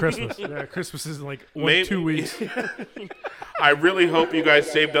 Merry Christmas. Yeah, Christmas is in like Maybe- 2 weeks. I really hope you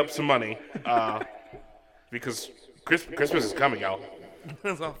guys saved up some money, because Christmas is coming out.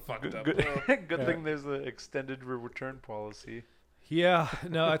 That's all fucked up. Good thing there's an extended return policy. Yeah,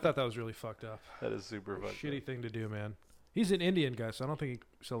 no, I thought that was really fucked up. That is super fucked up. Shitty thing to do, man. He's an Indian guy, so I don't think he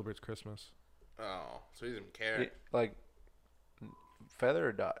celebrates Christmas. Oh, so he doesn't care. Like, feather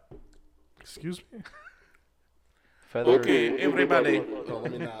or dot? Excuse me? Feather. Okay, Everybody. Oh,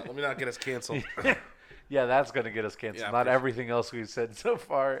 let me not get us canceled. Yeah, that's gonna get us canceled. Yeah, Not for sure. everything else we've said so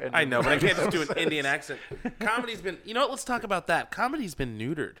far. And I know, but I can't just do an Indian accent. Comedy's been. You know what? Let's talk about that. Comedy's been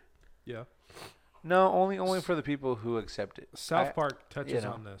neutered. Yeah. No, only for the people who accept it. South Park touches you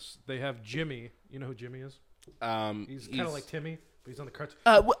know. on this. They have Jimmy. You know who Jimmy is? He's kind of like Timmy, but he's on the cartoon.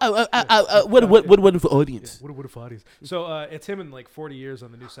 What a wonderful audience. What a funnies. So it's him in like 40 years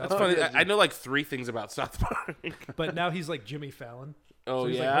on the new South That's Park. funny. I know like 3 things about South Park. But now he's like Jimmy Fallon. Oh, so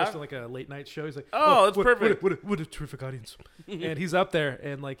he's yeah? like hosting like a late night show. He's like, Oh, that's perfect. What a terrific audience. And he's up there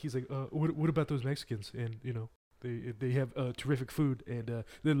and like he's like, what about those Mexicans? And you know, they have terrific food and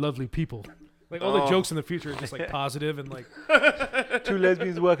they're lovely people. Like all the jokes in the future are just like positive and like 2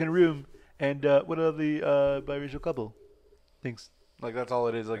 lesbians walk in a room, and what are the biracial couple? Thanks. Like that's all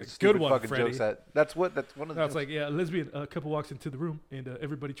it is. Like Good stupid one, fucking Freddie. jokes. That's one of the. no, it's jokes. like a lesbian couple walks into the room and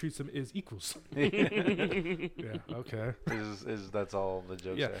everybody treats them as equals. Yeah, okay. That's all the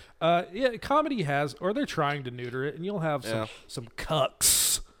jokes Yeah, are. comedy has, or they're trying to neuter it, and you'll have Yeah. some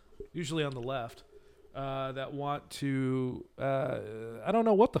cucks, usually on the left, that want to. I don't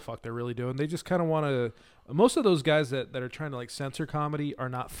know what the fuck they're really doing. They just kind of want to. Most of those guys that are trying to like censor comedy are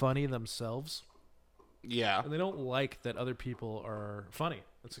not funny themselves, Yeah. and they don't like that other people are funny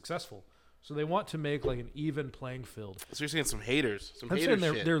and successful. So they want to make like an even playing field. So you're saying some haters. Some I'm hater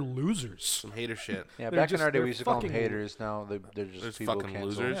saying shit. they're losers. Some hater shit. Yeah, they're back in just- our day they're we used to call them fucking- haters. Now they're just They're people fucking canceled.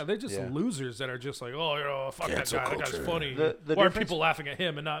 losers. Yeah, they're just Yeah. losers that are just like, oh, you know, fuck Cancel that guy. That culture. guy's funny. The Why are difference- people laughing at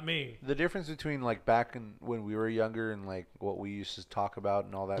him and not me? The difference between like back when we were younger and like what we used to talk about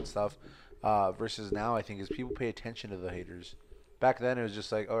and all that stuff versus now, I think, is people pay attention to the haters. Back then it was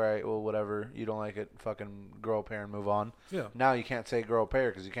just like, all right, well, whatever, you don't like it, fucking grow a pair and move on. Yeah. Now you can't say grow a pair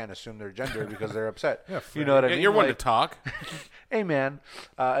because you can't assume their gender because they're upset. Yeah, you know what I Yeah, mean? you're one to Like, talk. hey man.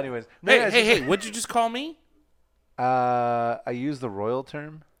 Anyways, no, yeah, it's just- Hey! What'd you just call me? I use the royal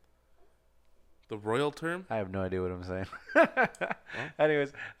term. The royal term? I have no idea what I'm saying.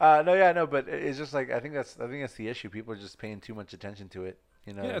 Anyways, no, but it's just like I think that's the issue. People are just paying too much attention to it.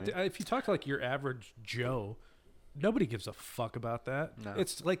 You know Yeah, what I mean? if you talk to like your average Joe, nobody gives a fuck about that. No.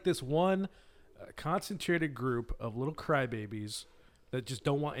 It's like this one concentrated group of little crybabies that just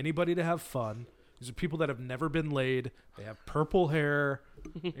don't want anybody to have fun. These are people that have never been laid. They have purple hair.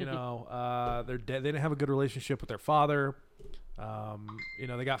 You know, they're dead. They didn't have a good relationship with their father. You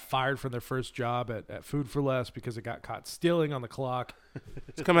know, they got fired from their first job at Food for Less because it got caught stealing on the clock.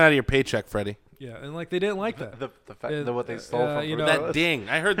 It's coming out of your paycheck, Freddie. Yeah, and like they didn't like that. the fact what they stole from you Fruit know, That Loops. ding.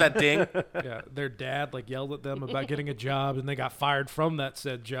 I heard that ding. Yeah, their dad like yelled at them about getting a job, and they got fired from that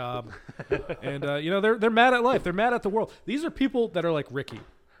said job. And you know, they're mad at life. They're mad at the world. These are people that are like Ricky.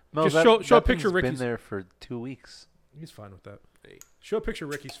 No, Just that- show a that picture of thing's Ricky's. been there for 2 weeks. He's fine with that. Hey. Show a picture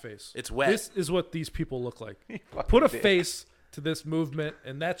of Ricky's face. It's wet. This is what these people look like. Fucking Put a dick. face to this movement,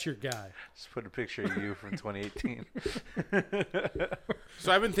 and that's your guy. Just put a picture of you from 2018.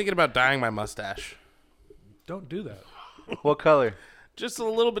 So I've been thinking about dyeing my mustache. Don't do that. What color? Just a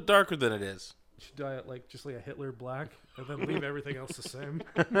little bit darker than it is. You should dye it like just like a Hitler black, and then leave everything else the same.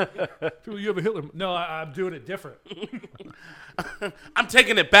 People, you have a Hitler. No, I'm doing it different. I'm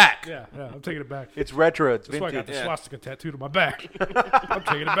taking it back. Yeah, I'm taking it back. It's retro. It's That's why I got vintage. the Yeah. swastika tattooed on my back. I'm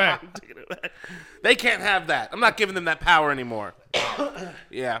taking it back. They can't have that. I'm not giving them that power anymore.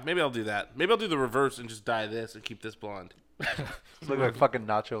 Yeah, maybe I'll do that. Maybe I'll do the reverse and just dye this and keep this blonde. Look like fucking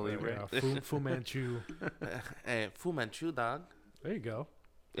Nacho Libre. Yeah, Fu Manchu. Hey, Fu Manchu, dog. There you go.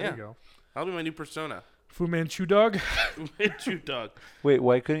 There Yeah. you go. That'll be my new persona. Fu Manchu dog. Fu Manchu, dog. Wait,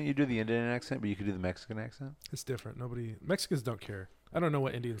 why couldn't you do the Indian accent, but you could do the Mexican accent? It's different. Mexicans don't care. I don't know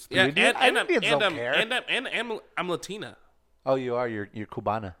what Indians think. Yeah, Indian- and Indians don't care. I'm Latina. Oh, you are. You're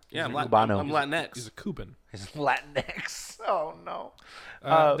Cubana. Yeah, I'm, You're Cubano. Cubano. I'm Latinx. He's a Cuban. It's Latinx. Oh no.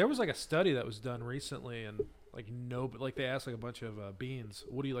 There was like a study that was done recently, and like they asked like a bunch of beings,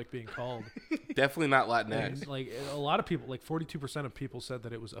 what do you like being called? Definitely not And, Latinx. like a lot of people, like 42% of people said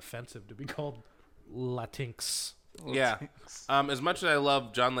that it was offensive to be called Latinx. Yeah. As much as I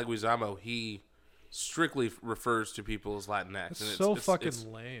love John Leguizamo, he strictly refers to people as Latinx. It's and so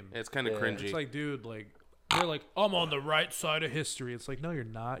fucking lame. It's kind of Yeah. cringy. It's like, dude, like they're like, I'm on the right side of history. It's like, no, you're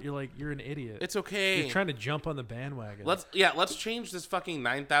not. You're an idiot. It's okay. You're trying to jump on the bandwagon. Let's change this fucking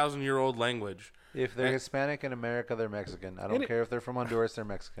 9,000-year-old language. If they're Hispanic in America, they're Mexican. I don't And it- care if they're from Honduras, they're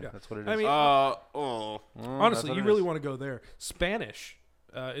Mexican. Yeah. That's what it is. I mean, Oh. honestly, what you it really is. want to go there. Spanish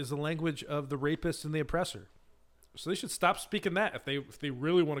is the language of the rapist and the oppressor. So they should stop speaking that if they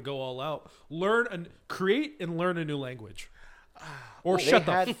really want to go all out. Create and learn a new language, or They shut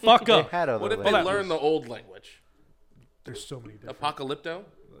the had- fuck they up. had other What if they languages. learn the old language? There's so many different. Apocalypto?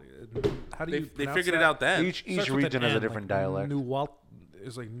 How do They you? pronounce figured it that? out then. Each Starts with region an has a N, different like dialect. New Walt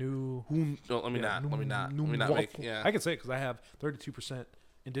is like new. Don't, let me yeah, not. Let me not. Let me not Walt- make. Yeah. I can say it because I have 32%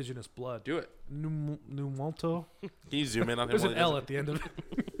 indigenous blood. Do it. New Walto. Can you zoom in on him? There's while an he does L it? at the end of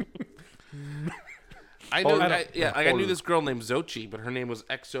it. I know. don't- I knew this girl named Xochi, but her name was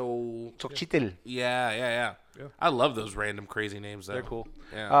Exo. Xochitl. Yeah. I love those random crazy names. Though. They're cool.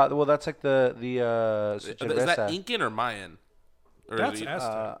 Yeah. Well, that's like the is that cerveza. Incan or Mayan? Or That's is it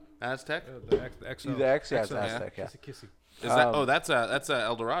Aztec. Aztec? The XO. The X, yeah, it's XO. Aztec, yeah. Kissy kissy. Is that? That's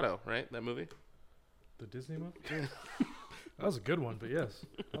El Dorado, right? That movie. The Disney movie? That was a good one, but yes.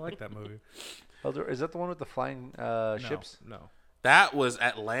 I like that movie. Is that the one with the flying ships? No. That was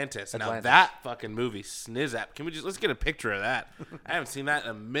Atlantis. Now Atlantis. that fucking movie, Snizzap. Can we let's get a picture of that? I haven't seen that in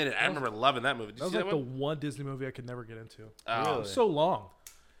a minute. I remember loving that movie. Did That you was see like that the one? one Disney movie I could never get into. Oh, Really? It was so long.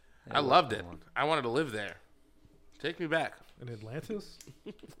 I loved it. I wanted to live there. Take me back. In Atlantis?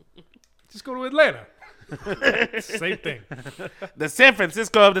 Just go to Atlanta. Same thing. The San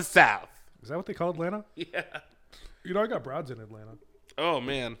Francisco of the South. Is that what they call Atlanta? Yeah. You know, I got broads in Atlanta. Oh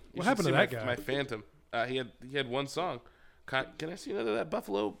man. What happened to that guy? My Phantom. He had one song. Can I see another of that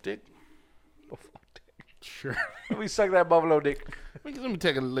Buffalo Dick? Sure. Let me suck that buffalo dick. Let me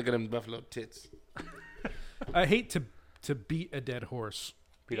take a look at them Buffalo tits. I hate to beat a dead horse,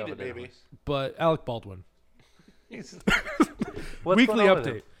 Beat Eat off it, a dead baby. horse. but Alec Baldwin. What's Weekly going on with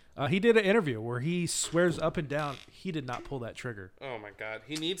him? update. He did an interview where he swears up and down he did not pull that trigger. Oh my God.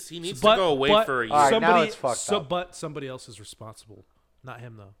 He needs to But- go away but for a year. All right, somebody, now it's fucked up. But somebody else is responsible, not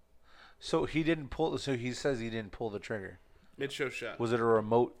him though. So he didn't pull. So he says he didn't pull the trigger. Mid-show shot. Was it a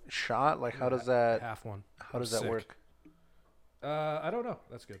remote shot? Like how does that? Half one. How does that Sick. work? I don't know.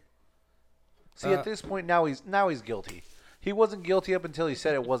 That's good. See, at this point now he's guilty. He wasn't guilty up until he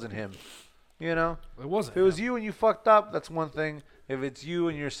said it wasn't him. You know, It wasn't. if it was him. you and you fucked up, that's one thing. If it's you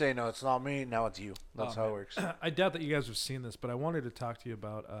and you're saying no, it's not me, now it's you. That's how it works. I doubt that you guys have seen this, but I wanted to talk to you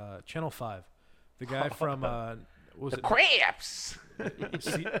about Channel 5. The guy from what was it? Craps.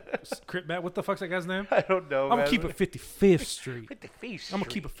 See, Crip Matt, what the fuck's that guy's name? I don't know. I'm gonna keep it 55th Street. Hit the face. I'm gonna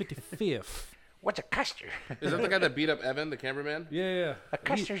keep it 55th. What's a custer? Is that the guy that beat up Evan, the cameraman? Yeah. A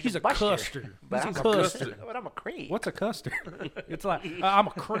custer's He's a a buster. custard. But He's I'm a a custard. But I'm a creep. What's a custard? It's like I'm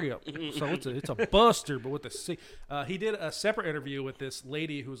a crip, so it's a buster, but with a C. He did a separate interview with this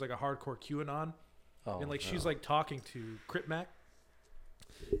lady who's like a hardcore QAnon, and like she's like talking to Crip Mac,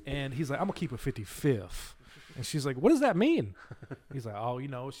 and he's like, "I'm gonna keep it 55th," and she's like, "What does that mean?" He's like, "Oh,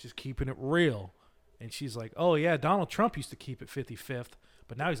 it's just keeping it real," and she's like, "Oh yeah, Donald Trump used to keep it 55th,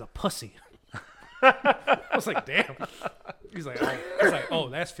 but now he's a pussy." I was like, "Damn." He's like, "Oh,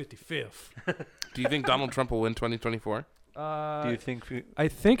 that's 55th." Do you think Donald Trump will win 2024? Do you think? I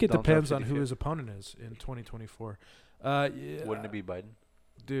think it Donald depends Trump on who 55th? his opponent is in 2024. Yeah, Wouldn't it be Biden?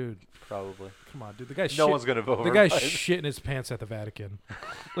 dude? Probably. Come on, dude. The guy's No one's gonna vote. The for guy's Biden. shitting his pants at the Vatican.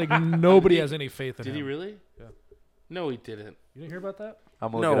 Like nobody has any faith in Did him. he really? Yeah. No, he didn't. You didn't hear about that?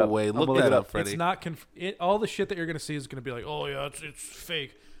 I'm gonna look it No up. way. I'm Look gonna that it up, Freddie. It's not all the shit that you're gonna see is gonna be like, oh yeah, it's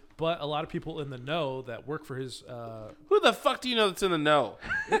fake. But a lot of people in the know that work for his, Who the fuck do you know that's in the know?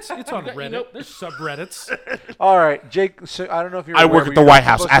 it's on You Reddit. know- There's subreddits. All right, Jake. So I don't know if you're. I aware, work but at the you're White not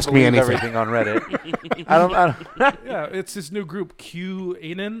House. supposed to Ask me believe anything. Everything on Reddit. I don't. Yeah, it's this new group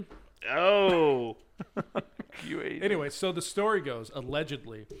QAnon. Oh. Anyway, so the story goes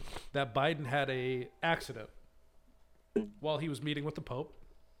allegedly that Biden had a accident while he was meeting with the Pope.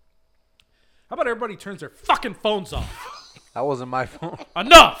 How about everybody turns their fucking phones off? That wasn't my phone.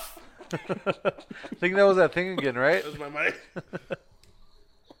 Enough! I think that was that thing again, right? That was my mic.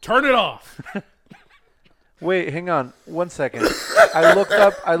 Turn it off. Wait, hang on, 1 second. I looked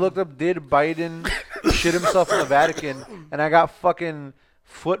up. Did Biden shit himself in the Vatican? And I got fucking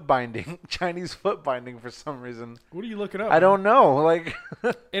foot binding, Chinese foot binding for some reason. What are you looking up? I don't know. Like,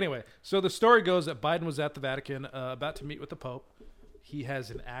 Anyway, so the story goes that Biden was at the Vatican about to meet with the Pope. He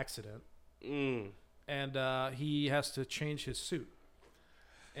has an accident, and he has to change his suit.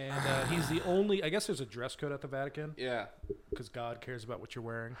 And he's the only. I guess there's a dress code at the Vatican Yeah. because God cares about what you're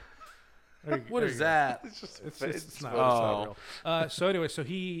wearing. What is that? It's not real. So anyway, so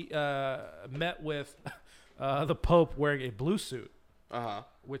he met with the Pope wearing a blue suit, Uh-huh.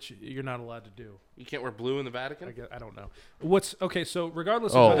 which you're not allowed to do. You can't wear blue in the Vatican? I don't know. What's okay? So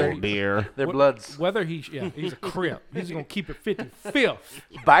regardless of Oh whether dear. their wh- bloods. whether he's a crip, he's gonna keep it 55th.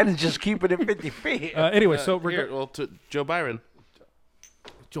 Biden's just keeping it 50 feet. Anyway, so Here, well, to Joe Byron.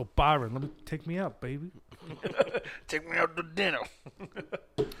 Joe Byron, let me take me out, baby. Take me out to dinner.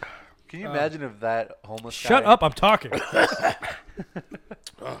 Can you imagine if that homeless Shut guy... up, I'm talking.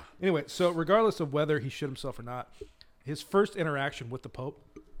 Anyway, so regardless of whether he shit himself or not, his first interaction with the Pope,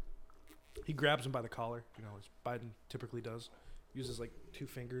 he grabs him by the collar, as Biden typically does. Uses like 2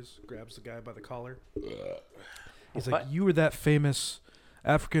 fingers, grabs the guy by the collar. He's like, "You were that famous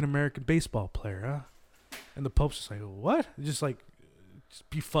African American baseball player, huh?" And the Pope's just like, "What?" Just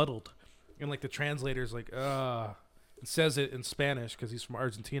befuddled. and like the translator's like, and says it in Spanish because he's from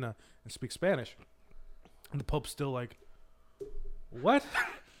Argentina and speaks Spanish, and the Pope's still like, what?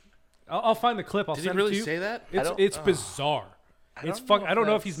 I'll find the clip. I'll Did he send really it to you. say that? It's bizarre. It's fuck. I don't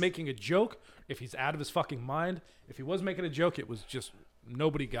know if he's that's- making a joke, if he's out of his fucking mind. If he was making a joke, it was just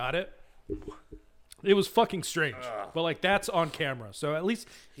nobody got it. It was fucking strange. But like that's on camera, so at least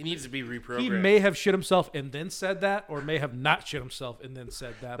He needs to be reprogrammed. he may have shit himself and then said that, or may have not shit himself and then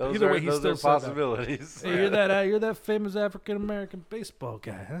said that. But Those either are, way, he those still are said that. possibilities. Hey, you're that famous African American baseball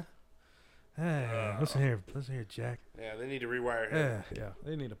guy, huh? Hey, listen here, Jack. Yeah, they need to rewire him. Yeah,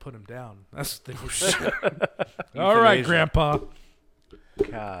 they need to put him down. That's the thing. All right, Grandpa.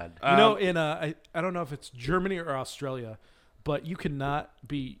 God. You know, in I don't know if it's Germany or Australia, but you cannot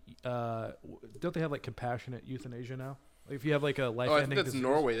be. Don't they have like compassionate euthanasia now? Like if you have like a Oh, I think life-ending that's disease.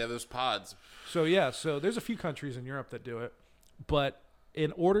 Norway. They have those pods. So yeah, so there's a few countries in Europe that do it, but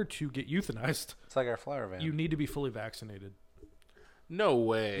in order to get euthanized, It's like our flower van. you need to be fully vaccinated. No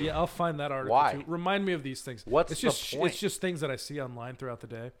way. Yeah, I'll find that article. Why? Too. Remind me of these things. What's it's the just point? It's just things that I see online throughout the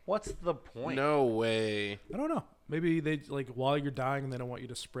day. What's the point? No way. I don't know. Maybe they like while you're dying, they don't want you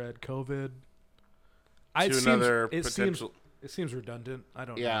to spread COVID. Another potential. It seems redundant. I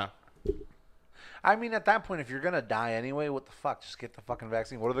don't know. Yeah. I mean, at that point, if you're gonna die anyway, what the fuck? Just get the fucking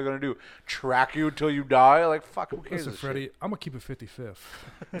vaccine. What are they gonna do? Track you until you die? Like, fuck, who cares? Listen, Freddie, I'm gonna keep it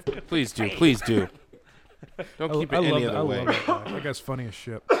 55th. Please do. Please do. Don't keep it any other way. That guy. That guy's funny as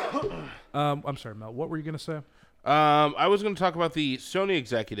shit. I'm sorry, Mel. What were you gonna say? I was going to talk about the Sony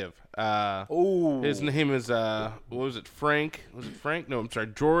executive. Oh, His name is what was it? Frank? Was it Frank? No, I'm sorry,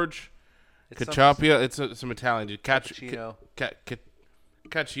 George It's Caccioppo. It's some Italian dude. Cappuccino.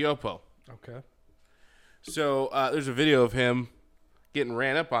 Cacioppo. Okay. So there's a video of him getting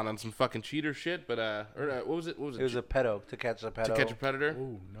ran up on some fucking cheater shit. But what was it? What was it? It was a pedo to catch a pedo. to catch a predator.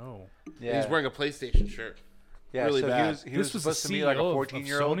 Oh no. Yeah, He's wearing a PlayStation shirt. yeah. really so bad. he was This supposed the to be like a CEO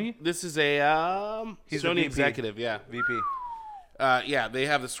 14-year-old Sony. This is a He's a Sony VP. executive. Yeah. VP, Yeah. They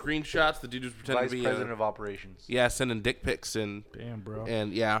have the screenshots. The dude was pretending vice to be president of operations. sending dick pics and Damn, bro.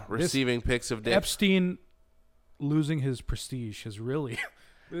 receiving pics of dick. Epstein losing his prestige has really.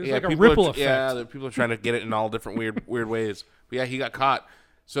 There's like a people ripple are, effect. Yeah, the people are trying to get it in all different weird ways. But yeah, he got caught.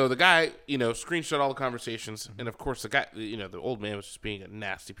 So the guy, screenshot all the conversations, and of course the guy, the old man was just being a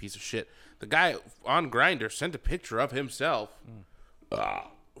nasty piece of shit. The guy on Grindr sent a picture of himself,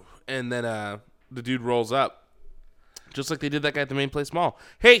 and then the dude rolls up, just like they did that guy at the Main Place Mall.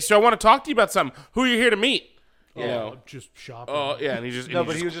 Hey, so I want to talk to you about something. Who are you here to meet? You know. Just shopping. Oh yeah, and he just No,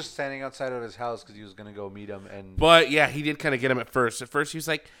 but he was just standing outside of his house because he was gonna go meet him. And But yeah, he did kind of get him at first. At first, he's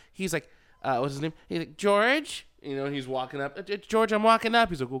like, what's his name? He's like, George. He's walking up. George, I'm walking up.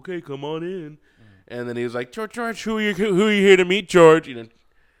 He's like, okay, come on in. And then he was like, George, who are you here to meet, George?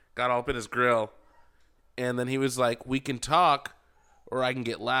 Got all up in his grill. And then he was like, we can talk, or I can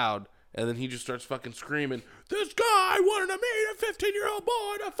get loud. And then he just starts fucking screaming, this guy wanted to meet a 15-year-old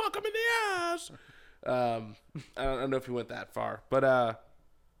boy to fuck him in the ass. I don't know if he went that far, but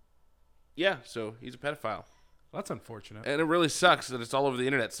yeah. So he's a pedophile. That's unfortunate. And it really sucks that it's all over the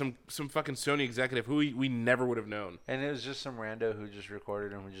internet. Some fucking Sony executive who we never would have known. it was just some rando who just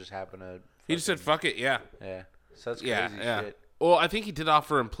recorded and who just happened to. He just said, fuck it, yeah. Yeah, so that's crazy Yeah. shit. Well, I think he did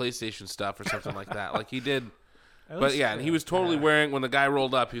offer him PlayStation stuff or something like that. Like he did. But yeah, and he was totally wearing, when the guy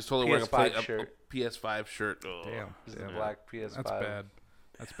rolled up, he was totally wearing PS5 a shirt. PS5 shirt. Ugh. Damn. This is the black PS5. That's bad.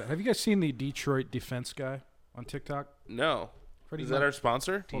 That's bad. Have you guys seen the Detroit defense guy on TikTok? No. Freddie, Is that our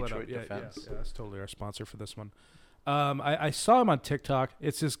sponsor? pull that up. Detroit Yeah, Defense. Yeah, that's totally our sponsor for this one. I saw him on TikTok.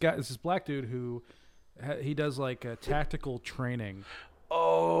 It's this guy. It's this black dude who he does like tactical training.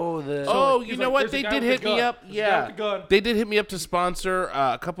 Oh, the Oh, He's you know like, what? "There's a They guy did with a hit me gun. up. There's a guy Yeah. with a gun." They did hit me up to sponsor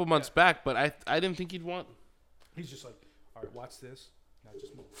a couple months back, but I didn't think you'd want. He's just like, all right, watch this. Now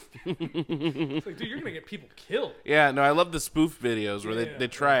just move. It's like, dude, you're gonna get people killed. Yeah, no, I love the spoof videos where Yeah, they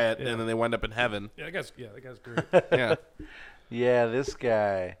try it yeah. and then they wind up in heaven. Yeah, that guy's great. Yeah. yeah, this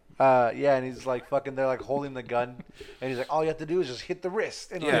guy. Yeah, and he's like fucking. They're like holding the gun, and he's like, all you have to do is just hit the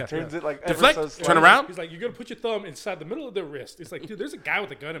wrist, and Yeah. like turns it like Deflect, ever so turn slightly. around. He's like, you're gonna put your thumb inside the middle of the wrist. It's like, dude, there's a guy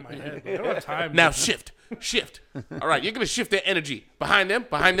with a gun in my head. Like, I don't have time. Now shift. All right, you're going to shift that energy. Behind them.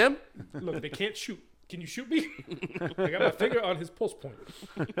 Look, they can't shoot. Can you shoot me? I got my finger on his pulse point.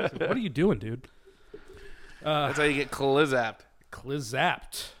 Like, what are you doing, dude? That's how you get clizapped.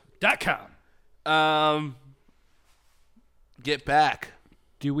 Clizapped.com. Get back.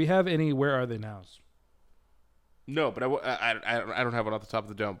 Do we have any Where Are They Nows? No, but I don't have one off the top of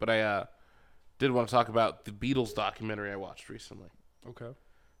the dome, but I did want to talk about the Beatles documentary I watched recently. Okay.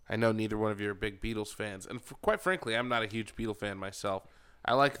 I know neither one of you are big Beatles fans, and quite frankly, I'm not a huge Beatle fan myself.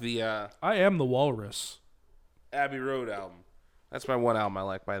 I like the I Am the Walrus. Abbey Road album. That's my one album I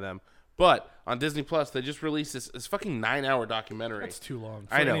like by them. But on Disney Plus, they just released this fucking 9-hour documentary. That's too long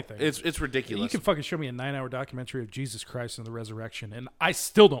for I know. anything. It's ridiculous. You can fucking show me a 9-hour documentary of Jesus Christ and the resurrection, and I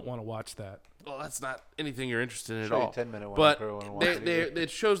still don't want to watch that. Well, that's not anything you're interested in Show at you all. 10-minute one, But I wanna watch it again. it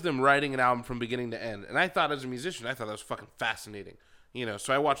shows them writing an album from beginning to end. And I thought, as a musician, I thought that was fucking fascinating. You know,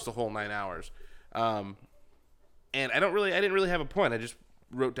 so I watched the whole 9 hours. And I didn't really have a point. I just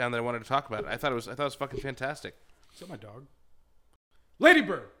wrote down that I wanted to talk about it. I thought it was fucking fantastic. Is that my dog?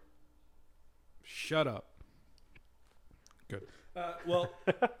 Ladybird! Shut up. Good.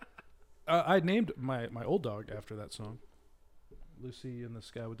 I named my old dog after that song. Lucy in the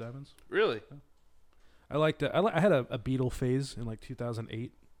Sky with Diamonds. Really? I liked it. I had a Beatle phase in like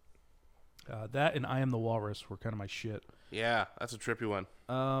 2008. That and I Am the Walrus were kind of my shit. Yeah, that's a trippy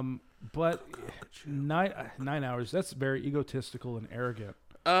one. But 9 hours, that's very egotistical and arrogant.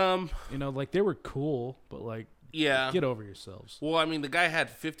 You know, like they were cool, but like, Yeah. get over yourselves. Well, I mean, the guy had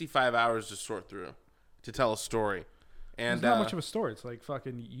 55 hours to sort through to tell a story. And It's not much of a story. It's like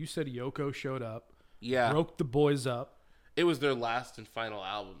fucking, you said Yoko showed up, yeah, broke the boys up. it was their last and final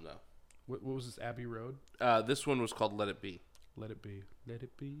album, though. What was this, Abbey Road? This one was called Let It Be. Let it be. Let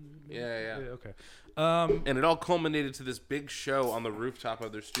it be. Yeah. Okay. And it all culminated to this big show on the rooftop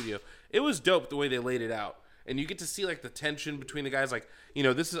of their studio. It was dope the way they laid it out. And you get to see, like, the tension between the guys. Like, you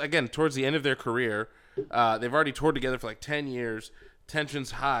know, this is, again, towards the end of their career. They've already toured together for, like, 10 years.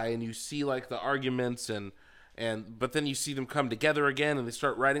 Tension's high, and you see, like, the arguments but then you see them come together again, and they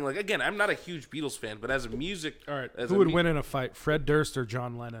start writing. Like, again, I'm not a huge Beatles fan, but as a music... All right. as Who a would mu- win in a fight, Fred Durst or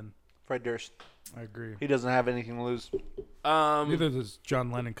John Lennon? Fred Durst. I agree. He doesn't have anything to lose. Neither does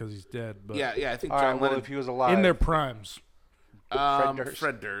John Lennon because he's dead. But Yeah, I think All John right, well, Lennon... if he was alive. in their primes.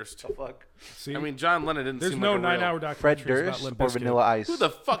 Fred Durst. The fuck? See, I mean, John Lennon didn't there's seem no like a real... 9-hour documentaries Fred about Durst Limp or Bizkit. Vanilla Ice? Who the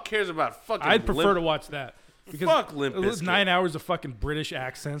fuck cares about fucking I'd prefer Limp... to watch that. Because Fuck Limp it was Bizkit. 9 hours of fucking British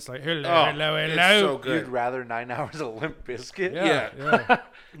accents, like hello, Oh, hello, it's hello. so You'd good. rather 9 hours of Limp Bizkit? Yeah.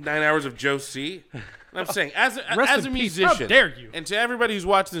 9 hours of Joe C. And I'm saying, as Rest a in peace. musician, How dare you? And to everybody who's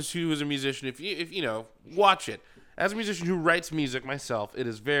watching this who is a musician, if you know, watch it. As a musician who writes music myself,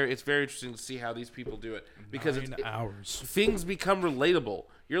 it's very interesting to see how these people do it because 9 hours. things become relatable.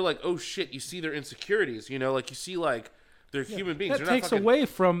 You're like, oh shit, you see their insecurities, you know, like you see like they're human beings. That They're not takes fucking- away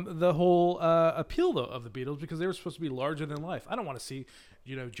from the whole appeal though of the Beatles because they were supposed to be larger than life. I don't want to see,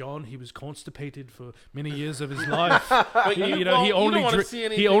 you know, John. He was constipated for many years of his life.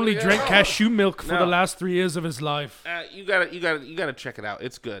 he only drank cashew milk for No. the last 3 years of his life. You gotta check it out.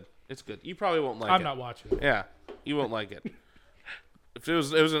 It's good. It's good. You probably won't like it. I'm not watching it. Yeah, you won't like it. If it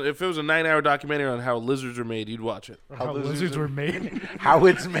was a 9-hour documentary on how lizards are made, you'd watch it. How lizards were made. How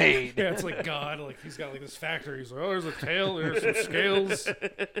it's made. Yeah, it's like God. Like he's got like this factory. He's like, oh, there's a tail. There's some scales.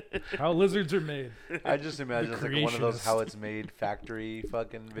 How lizards are made. I just imagine it's like one of those creationist. how it's made factory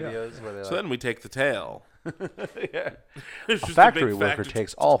fucking videos where they're So then we take the tail. yeah. It's A just factory big worker factory.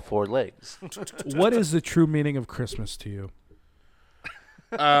 takes all 4 legs. What is the true meaning of Christmas to you?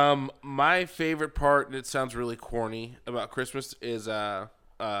 My favorite part, and it sounds really corny about Christmas, is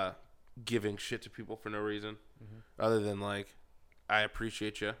giving shit to people for no reason, other than like, I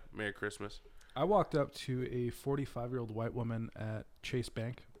appreciate you, Merry Christmas. I walked up to a 45-year-old white woman at Chase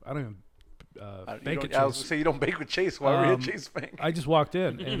Bank. I don't even bank at I was Chase. gonna say you don't bank with Chase. Why were you at Chase Bank? I just walked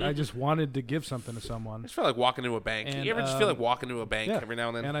in and I just wanted to give something to someone. I just feel like walking into a bank. And, You ever just feel like walking into a bank Yeah. every now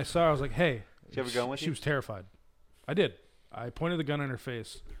and then? And I saw her. I was like, "Hey." Did you have a gun with she you? was terrified. I did. I pointed the gun in her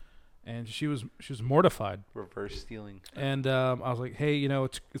face, and she was mortified. Reverse stealing. And I was like, "Hey, you know,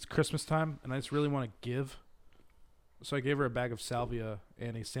 it's Christmas time, and I just really want to give." So I gave her a bag of salvia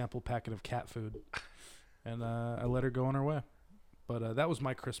and a sample packet of cat food, and I let her go on her way. But that was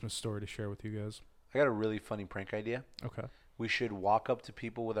my Christmas story to share with you guys. I got a really funny prank idea. Okay. We should walk up to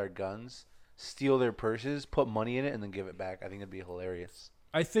people with our guns, steal their purses, put money in it, and then give it back. I think it'd be hilarious.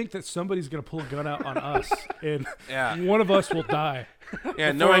 I think that somebody's gonna pull a gun out on us, and Yeah. one of us will die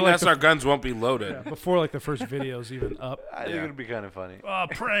Yeah, Before, knowing like, us, our guns won't be loaded. before like the first video's even up. I think it'd be kind of funny. Oh,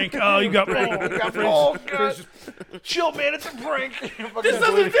 prank! Oh, you got Oh, God. Chill, man. It's a prank. This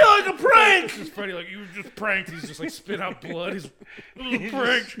doesn't feel like a prank! It's funny, like you just pranked. He's just like spit out blood. He's it was a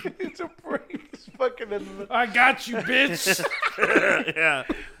prank. It's a prank. It's fucking. I got you, bitch. Yeah.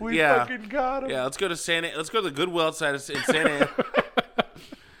 We Yeah. fucking got him. Yeah, let's go to Let's go to the Goodwill outside in Santa.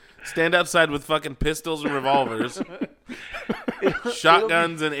 Stand outside with fucking pistols and revolvers,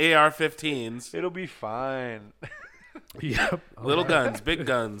 shotguns and AR-15s, It'll be fine. Yep. little guns, big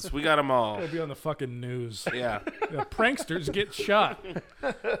guns. We got them all. It'll be on the fucking news. Yeah. Yeah, pranksters get shot.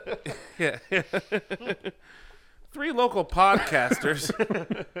 Yeah. 3 local podcasters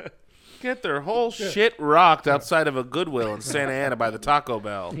get their whole shit rocked outside of a Goodwill in Santa Ana by the Taco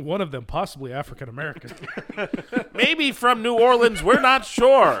Bell. One of them possibly African American. Maybe from New Orleans, we're not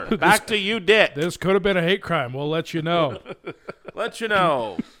sure. Back to you, Dick. This could have been a hate crime. We'll let you know. Let you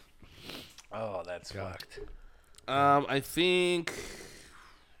know. Oh, that's fucked. I think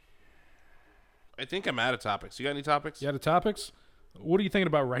I'm out of topics. You got any topics? You out of topics? What are you thinking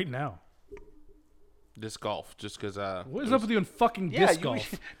about right now? Disc golf, just because. What is up with you in fucking disc golf?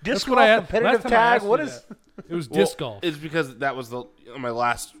 Disc That's golf, what I had. competitive Last time I tag. asked What you is? that. It was disc golf. It's because that was my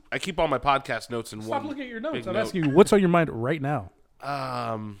last. I keep all my podcast notes in Stop one. looking at your notes. big I'm note. asking you, what's on your mind right now?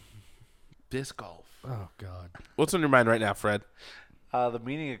 Disc golf. Oh God. What's on your mind right now, Fred? The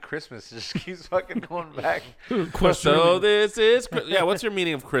meaning of Christmas just keeps fucking going back. So this is what's your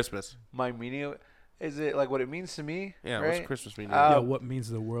meaning of Christmas? My meaning of, is it like what it means to me? Yeah, right? what's Christmas mean? Yeah, what means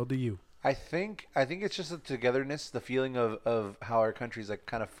the world to you? I think it's just the togetherness, the feeling of how our country's like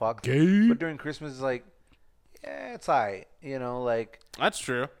kind of fucked. Gay. But during Christmas, it's like, yeah, it's alright. You know, like That's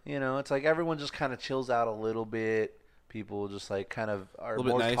true. it's like everyone just kind of chills out a little bit. People just like kind of are little bit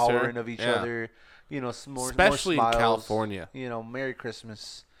more nicer. tolerant of each Yeah. other. More Especially more in smiles. California. Merry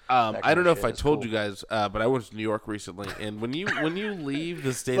Christmas. I kind don't of know if shit. I It's told cool. you guys, but I went to New York recently, and when you leave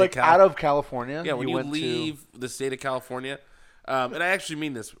the state Like of out of California. when you went leave the state of California, and I actually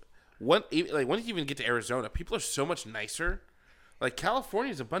mean this. Once you even get to Arizona, people are so much nicer. Like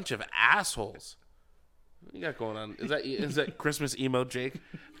California is a bunch of assholes. What you got going on? Is that Christmas emo, Jake?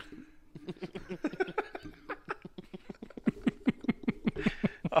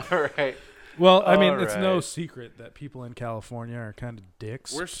 All right. Well, I mean, it's Alright. no secret that people in California are kind of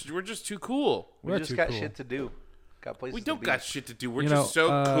dicks. We're just too cool. We We're just too got cool. shit to do. Got places. We don't to be. got shit to do. We're You just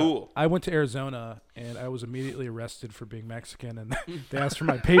know, so cool. I went to Arizona and I was immediately arrested for being Mexican, and they asked for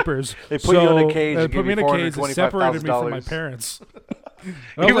my papers. They put you in a cage They and put gave me in a you cage and separated me from my $425,000. parents.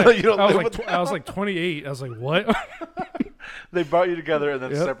 Even though you don't live with I was like 28. I was like, what? They brought you together and then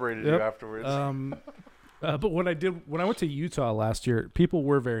Yep, separated you yep. afterwards. But when I went to Utah last year, people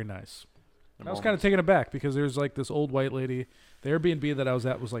were very nice. I was kind of taken aback because there's like this old white lady. The Airbnb that I was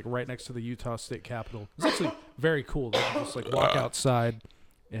at was like right next to the Utah State Capitol. It was actually very cool. They could just like walk outside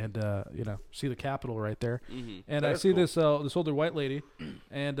and see the Capitol right there. Mm-hmm. And That I is see cool. this older white lady,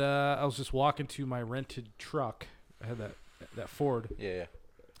 and I was just walking to my rented truck. I had that Ford. yeah.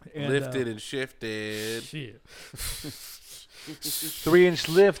 And, Lifted and shifted. Shit. 3-inch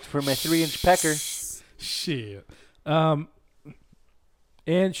lift for my 3-inch pecker. Shit.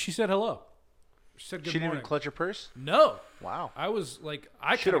 And she said hello. She said good She didn't morning. even clutch her purse. No. Wow. I was like,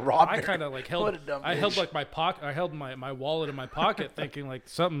 I Should've robbed I her. kind of like held, What a dumb I held bitch. like my pocket, I held my wallet in my pocket, thinking like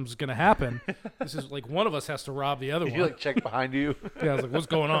something's gonna happen. This is like one of us has to rob the other Did one. you like check behind you? Yeah, I was like, what's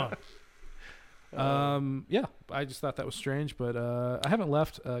going on? Yeah, I just thought that was strange, but I haven't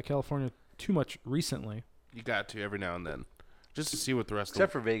left California too much recently. You got to every now and then, just to see what the rest Except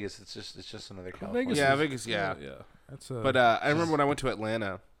of. for Vegas, it's just another California. Vegas Yeah, is- Vegas. Yeah. yeah. That's But I remember when I went to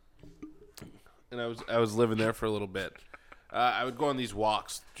Atlanta, and I was living there for a little bit. I would go on these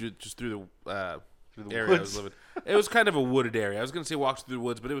walks just through the area I was woods. living. It was kind of a wooded area. I was gonna say walks through the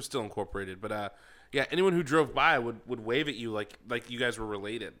woods, but it was still incorporated. But yeah, anyone who drove by would wave at you like you guys were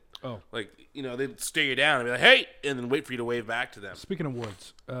related. Oh. Like they'd stare you down and be like, "Hey," and then wait for you to wave back to them. Speaking of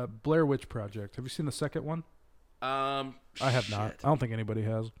woods, Blair Witch Project. Have you seen the second one? I have not. I don't think anybody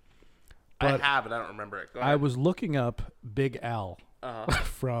has. I But have it. I don't remember it. Go I ahead. was looking up Big Al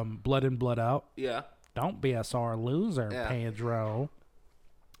from Blood In, Blood Out. Yeah. Don't be a sore loser, Yeah. Pedro.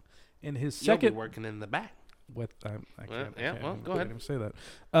 In his You'll be second, working in the back. with I can't, yeah, I can't well, even- go can't ahead. even say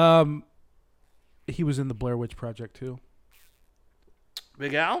that. He was in the Blair Witch Project too.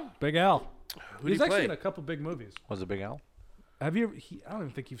 Big Al. Big Al. Who He's do you actually play? in a couple big movies. Was it Big Al? Have you ever? I don't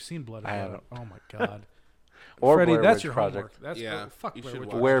even think you've seen Blood. I And Blood haven't. Out. Oh my god. Or Freddie, Blair that's Witch your Project. homework. That's Yeah, fuck you Blair should Witch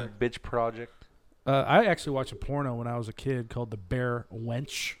watch Project. Where Bitch Project? I actually watched a porno when I was a kid called the Bear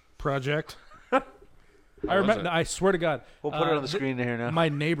Wench Project. I was remember. it? I swear to God. We'll put it on the th- screen here now. My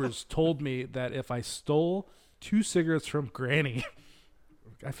neighbors told me that if I stole 2 cigarettes from Granny,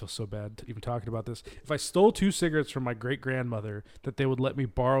 I feel so bad even talking about this. If I stole 2 cigarettes from my great grandmother, that they would let me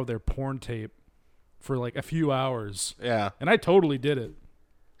borrow their porn tape for like a few hours, Yeah. and I totally did it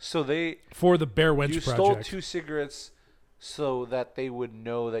So for the Bear Wench you Project. stole 2 cigarettes so that they would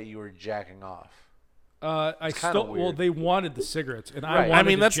know that you were jacking off. I kinda stole. Well, weird. they wanted the cigarettes, and I Right. wanted I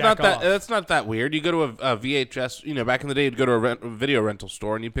mean, to that's jack not that. off. That's not that weird. You go to a VHS. Back in the day, you'd go to a video rental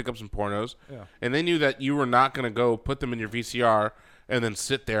store and you pick up some pornos. Yeah. And they knew that you were not going to go put them in your VCR and then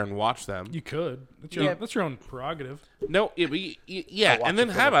sit there and watch them. You could. Yeah. That's your own prerogative. No, yeah. I'll watch And then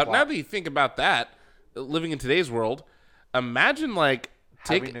it for how the about now plot. that you think about that? living in today's world, imagine like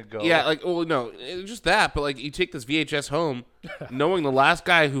Having to go. Yeah, like no, just that. But like you take this VHS home, knowing the last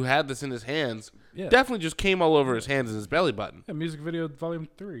guy who had this in his hands definitely just came all over his hands and his belly button. Yeah, music video volume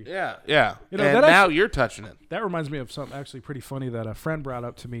 3. Yeah. You know, and that now actually- you're touching it. That reminds me of something actually pretty funny that a friend brought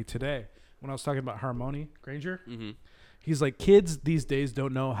up to me today when I was talking about Harmony Granger. Mm-hmm. He's like, kids these days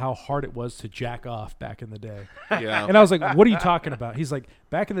don't know how hard it was to jack off back in the day. Yeah. And I was like, what are you talking about? He's like,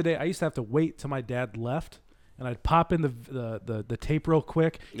 back in the day, I used to have to wait till my dad left, and I'd pop in the tape real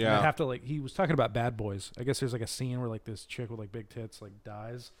quick. And Yeah. I'd have to like, he was talking about Bad Boys. I guess there's like a scene where like this chick with like big tits like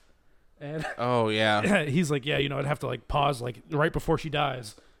dies. And Oh yeah. he's like, yeah, you know, I'd have to like pause like right before she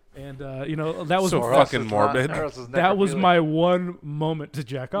dies. And, you know, that was So Or else fucking it's morbid. or else it's that was necrophilia. my one moment to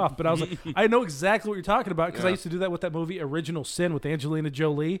jack off. But I was like, I know exactly what you're talking about because I Yeah. used to do that with that movie Original Sin with Angelina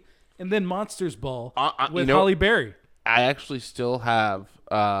Jolie, and then Monsters Ball you with know- Halle Berry. I actually still have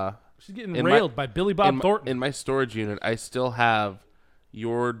She's getting in my- railed by Billy Bob Thornton. in my storage unit. I still have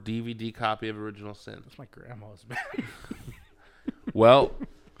your DVD copy of Original Sin. That's my grandma's, man. Well,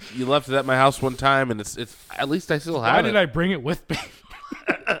 you left it at my house one time, and it's at least I still have Why it. did I bring it with me?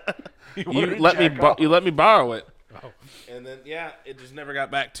 You let me borrow it. Oh. And then it just never got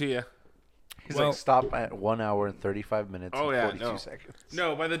back to you. He's Well- like, stop at 1 hour and 35 minutes Oh, and yeah, 42 no. seconds.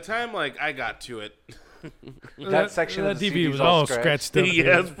 No, by the time I got to it, That section that of the DVD CD was is all all scratched up.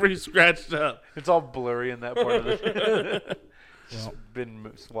 yeah, it's pretty scratched up. It's all blurry in that part of it. It's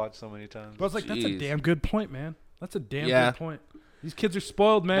been watched so many times. But I was like, that's a Jeez. damn good point, man. That's a damn Yeah. good point. These kids are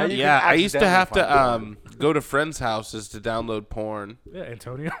spoiled, man. you Yeah, can I used to have accidentally to go to friends' houses to download porn. Yeah,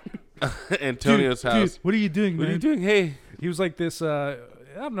 Antonio. Antonio's house. Dude, what are you doing, What man? are you doing? Hey. He was like this. I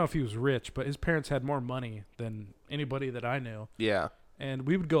don't know if he was rich, but his parents had more money than anybody that I knew. Yeah. And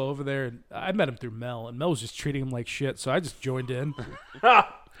we would go over there, and I met him through Mel, and Mel was just treating him like shit. So I just joined in, and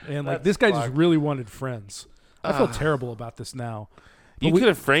like That's this guy just fucked. really wanted friends. I feel terrible about this now. But You we- could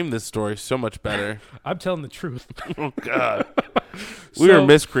have framed this story so much better. I'm telling the truth. Oh God. We were So-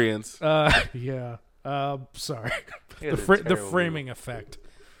 miscreants. Yeah. Sorry. He had a The terrible- framing effect.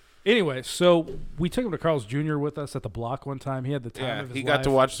 Anyway, so we took him to Carl's Jr. with us at the block one time. He had the time Yeah, of his he got to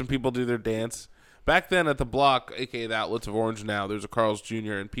life. watch some people do their dance. Back then at the block, aka the Outlets of Orange now, there's a Carl's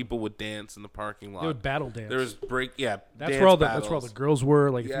Jr. and people would dance in the parking lot. They would battle dance. There was that's dance where all the battles. girls were.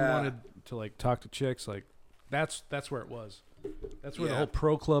 Like if you Yeah. wanted to like talk to chicks, like that's where it was. That's where the Yeah. whole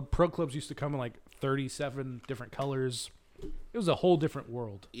pro clubs used to come in like 37 different colors. It was a whole different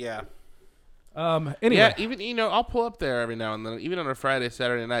world. Yeah. Anyway, Yeah, even I'll pull up there every now and then. Even on a Friday,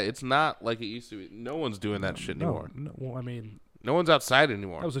 Saturday night, it's not like it used to be. No one's doing that shit anymore. no, well, I mean, No one's outside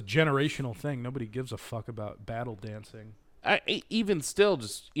anymore. that was a generational thing. Nobody gives a fuck about battle dancing. Even still,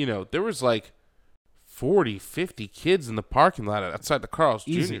 just there was like 40, 50 kids in the parking lot outside the Carl's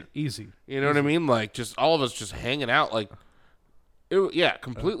Jr. Easy. You know what I mean? Like just all of us just hanging out. Like,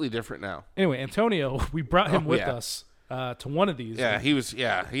 completely different now. Anyway, Antonio, we brought him Oh, with yeah. us to one of these. Yeah, he was.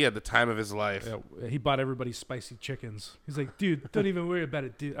 Yeah, he had the time of his life. Yeah, he bought everybody spicy chickens. He's like, dude, don't even worry about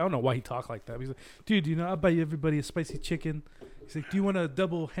it, dude. I don't know why he talked like that. He's like, dude, I'll buy everybody a spicy chicken. He's like, do you want a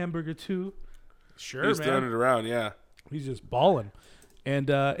double hamburger too? Sure, He was throwing man. it around. Yeah. He's just balling. And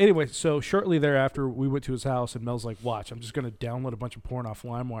anyway, so shortly thereafter, we went to his house, and Mel's like, watch, I'm just going to download a bunch of porn off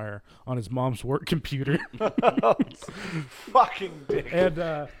LimeWire on his mom's work computer. Fucking dick. And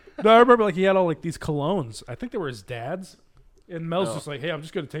no, I remember like he had all like these colognes. I think they were his dad's. And Mel's just like, hey, I'm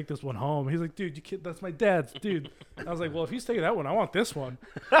just gonna take this one home. He's like, dude, you kid, that's my dad's, dude. I was like, well, if he's taking that one, I want this one.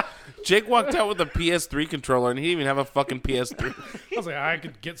 Jake walked out with a PS3 controller, and he didn't even have a fucking PS3. I was like, I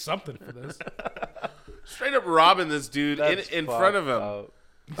could get something for this. Straight up robbing this dude That's in front of him. fucked up.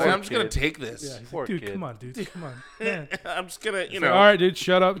 Like, Poor I'm just gonna kid. take this. Yeah, he's Poor like, dude, kid. come on, dude, come on, man. I'm just gonna, All right, dude,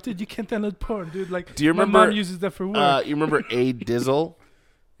 shut up, dude. You can't download porn, dude. Like, Do you my remember- mom uses that for work. You remember A Dizzle?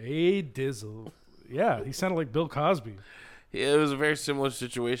 Hey, Dizzle. Yeah, he sounded like Bill Cosby. It was a very similar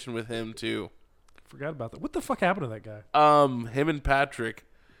situation with him too. Forgot about that. What the fuck happened to that guy? Him and Patrick.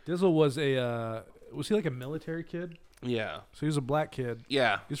 Dizzle was was he like a military kid? Yeah, So he was a black kid.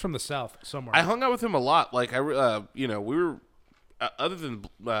 yeah. He was from the South somewhere. I hung out with him a lot. Like we were other than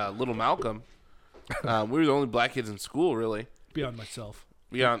Little Malcolm, we were the only black kids in school, really. Beyond myself.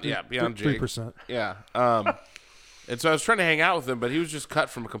 Beyond Jake. 3%. Yeah. And so I was trying to hang out with him, but he was just cut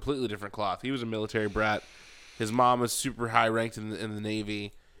from a completely different cloth. He was a military brat. His mom was super high ranked in the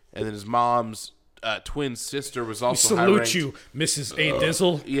Navy, and then his mom's twin sister was also high Salute ranked. you, Mrs. A.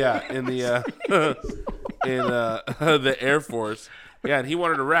 Dizzle. Yeah, in the the Air Force. Yeah, and he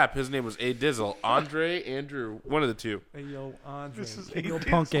wanted to rap. His name was A Dizzle, Andrew, one of the two. Hey, yo, Andre. is Hey, yo, A.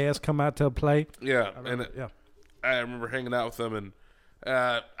 punk ass, come out to play. Yeah, I remember, and yeah. I remember hanging out with them, and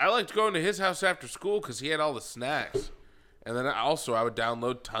I liked going to his house after school because he had all the snacks. And then I would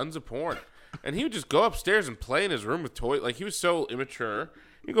download tons of porn. And he would just go upstairs and play in his room with toys. Like, he was so immature.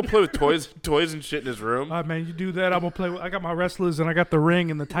 He'd go play with toys and shit in his room. All right, man, you do that. I'm going to play I got my wrestlers and I got the ring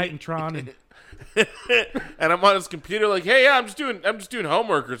and the Titantron. And And I'm on his computer like, hey, yeah, I'm just doing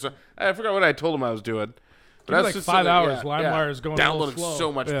homework or something. I forgot what I told him I was doing. But that's just 5 hours. LimeWire is going downloading a little slow.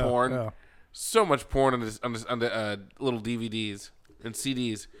 so much porn. Yeah. So much porn on the little DVDs and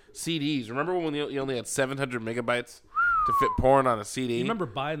CDs. CDs. Remember when you only had 700 megabytes to fit porn on a CD? You remember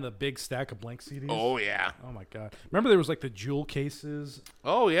buying the big stack of blank CDs? Oh, yeah. Oh, my God. Remember there was like the jewel cases?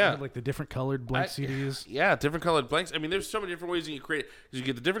 Oh, yeah. Like the different colored blank CDs? Yeah, different colored blanks. I mean, there's so many different ways you can create it. Because you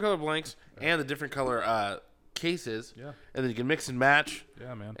get the different color blanks and the different color cases. Yeah. And then you can mix and match.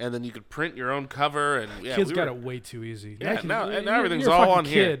 Yeah, man. And then you could print your own cover. And Kids got it way too easy. Yeah, now you're everything's a all fucking on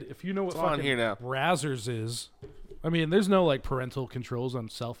here. kid. If you know what It's all on fucking here now. Brazzers is, I mean, there's no like parental controls on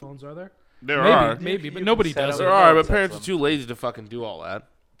cell phones, are there? There are. Maybe, but You nobody can set does up- it. There are, but Sets parents are them. too lazy to fucking do all that.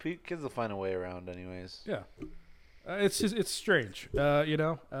 Kids will find a way around, anyways. Yeah, it's just, it's strange. You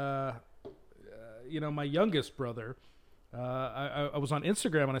know, my youngest brother. I was on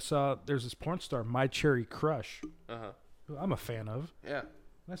Instagram and I saw there's this porn star, My Cherry Crush, who I'm a fan of. Yeah.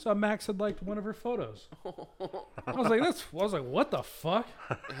 And I saw Max had liked one of her photos. I was like, what the fuck?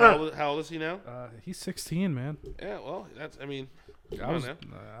 How old is he now? He's 16, man. Yeah, well, I mean, I I was, know.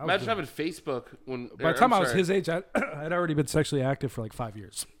 I was Imagine doing- having Facebook when. by the time I was his age, I'd already been sexually active for like 5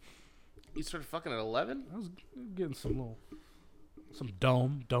 years. You started fucking at 11? I was getting some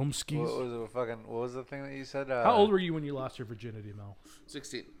dome skis. What was the thing that you said? How old were you when you lost your virginity, Mel?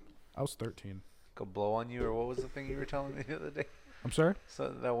 16. I was 13. Go blow on you, or what was the thing you were telling me the other day? I'm sorry?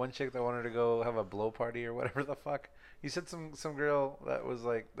 So that one chick that wanted to go have a blow party or whatever the fuck. You said some girl that was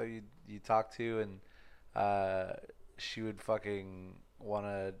like that you talked to, and she would fucking want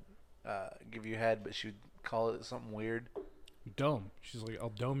to give you head, but she would call it something weird. Dome. She's like, I'll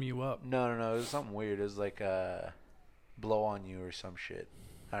dome you up. No, it was something weird. It was like blow on you or some shit.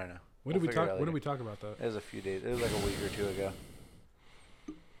 I don't know. When We'll did we figure it talk? out When did later. we talk about that? It was a few days. It was like a week or two ago.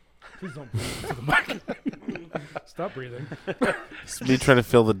 Please don't breathe into the mic. Stop breathing. It's me trying to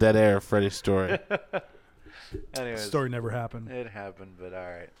fill the dead air of Freddie's story. Anyways, Story never happened. it happened, but all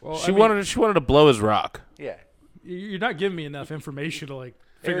right. Well, She wanted to blow his rock. Yeah. You're not giving me enough information to like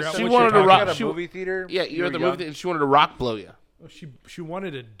figure out She what wanted you're to talking rock- At a she- movie theater. Yeah, you're at the were movie, young? and she wanted to rock blow you. about. She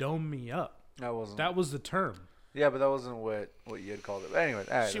wanted to dome me up. That wasn't. That was the term. Yeah, but that wasn't what you had called it. But anyway,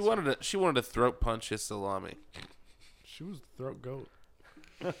 all right, She that's wanted to throat punch his salami. She was the throat goat.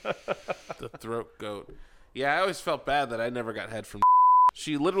 The throat goat. Yeah, I always felt bad that I never got head from.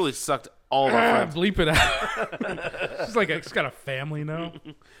 She literally sucked all of our friends. Bleep it out. She's like, she's got a family now.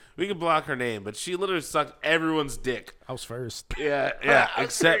 We can block her name, but she literally sucked everyone's dick. I was first. Yeah,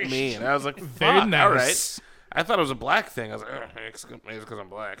 except me. And I was like, Very fuck, nice. all right. I thought it was a black thing. I was like, it's because I'm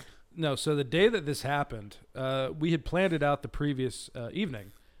black. No, so the day that this happened, we had planned it out the previous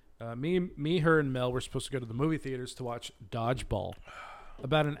evening. Me, her, and Mel were supposed to go to the movie theaters to watch Dodgeball.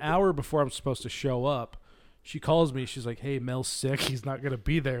 About an hour before I'm supposed to show up, she calls me. She's like, "Hey, Mel's sick. He's not gonna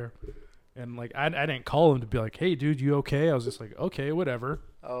be there." And like, I didn't call him to be like, "Hey, dude, you okay?" I was just like, "Okay, whatever."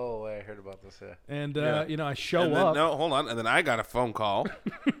 Oh, I heard about this. Yeah. And Yeah. I show And then, up. no, hold on. And then I got a phone call.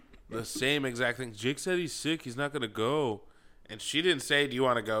 The same exact thing. Jake said he's sick. He's not going to go. And she didn't say, do you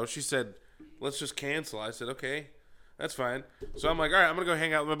want to go? She said, let's just cancel. I said, okay, that's fine. So I'm like, all right, I'm going to go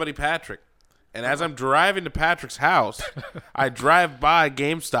hang out with my buddy Patrick. And as I'm driving to Patrick's house, I drive by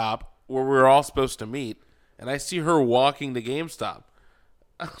GameStop where we were all supposed to meet. And I see her walking to GameStop.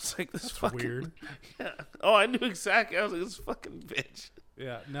 I was like, this fucking weird. Yeah. Oh, I knew exactly. I was like, this fucking bitch.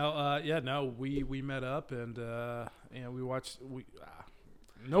 Yeah. No. We met up and we watched.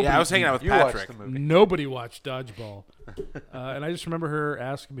 Nobody, Yeah, I was hanging out with You Patrick. watched the movie. Nobody watched Dodgeball, and I just remember her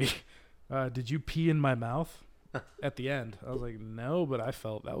asking me, "Did you pee in my mouth?" At the end, I was like, "No," but I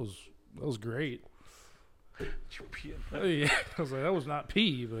felt that was great. Yeah, I was like, that was not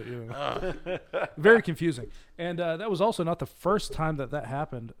pee, but very confusing. And that was also not the first time that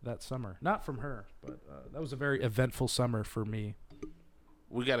happened that summer. Not from her, but that was a very eventful summer for me.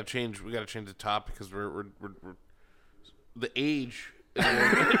 We gotta change the top because we're the age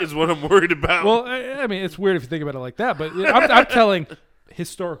is what I'm worried about. Well, I mean, it's weird if you think about it like that, but I'm telling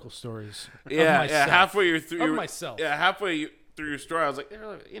historical stories. Of myself. halfway through Of your, myself. Yeah, halfway through your story, I was like,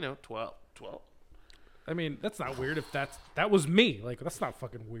 12. I mean, that's not weird if that was me. Like, that's not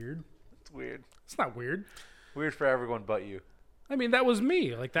fucking weird. It's weird. It's not weird. Weird for everyone but you. I mean, that was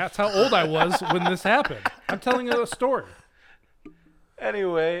me. Like, that's how old I was when this happened. I'm telling you a story.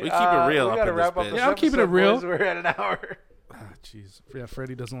 Anyway, We keep it real We up gotta in wrap this up bitch. this Yeah, I'm keeping it episode, real. boys. We're at an hour. jeez. Yeah,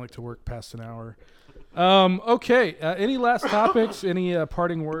 Freddie doesn't like to work past an hour. Okay. Any last topics? Any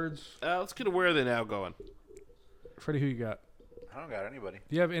parting words? Let's get a Where Are They Now going. Freddie, who you got? I don't got anybody.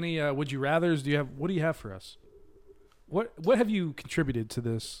 Do you have any would you rathers? What do you have for us? What have you contributed to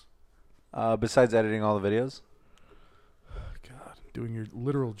this? Besides editing all the videos? God, doing your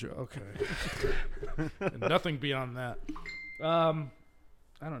literal job. Okay. And nothing beyond that.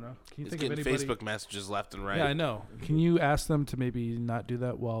 I don't know. Can you He's think of getting anybody? Facebook messages left and right. Yeah, I know. Can you ask them to maybe not do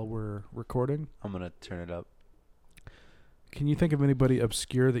that while we're recording? I'm going to turn it up. Can you think of anybody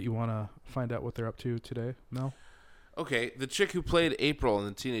obscure that you want to find out what they're up to today? No? Okay, the chick who played April in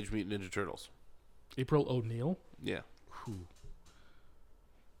the Teenage Mutant Ninja Turtles. April O'Neil? Yeah. Whew.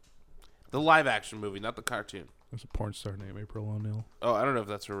 The live action movie, not the cartoon. There's a porn star named April O'Neil. Oh, I don't know if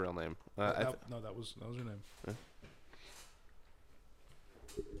that's her real name. No, that was her name.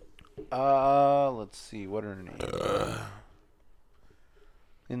 Let's see. What are her names?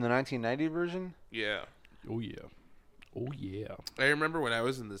 In the 1990 version? Yeah. Oh yeah. Oh yeah. I remember when I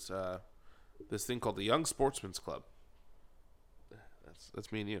was in this this thing called the Young Sportsman's Club.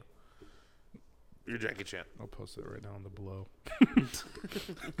 That's me and you. You're Jackie Chan. I'll post it right down the below.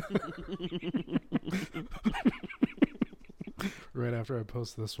 Right after I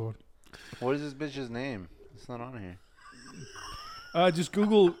post this one. What is this bitch's name? It's not on here. Just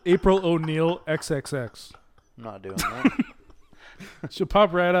Google April O'Neil XXX. I'm not doing that. She'll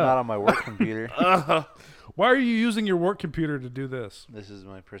pop right Not up. on my work computer. Why are you using your work computer to do this? This is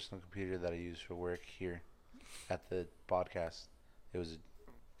my personal computer that I use for work here at the podcast. It was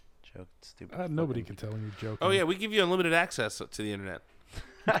a joke. Stupid. Nobody can tell when you're joking. Oh yeah, we give you unlimited access to the internet.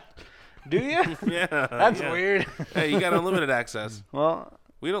 Do you? Yeah, That's yeah. weird. Hey, you got unlimited access. Well,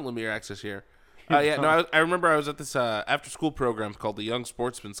 We don't limit your access here. Yeah, no, I remember I was at this after-school program called the Young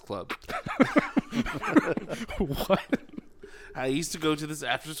Sportsman's Club. What? I used to go to this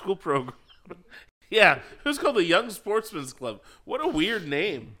after-school program. Yeah, it was called the Young Sportsman's Club. What a weird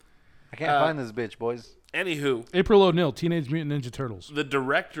name. I can't find this bitch, boys. Anywho, April O'Neil, Teenage Mutant Ninja Turtles. the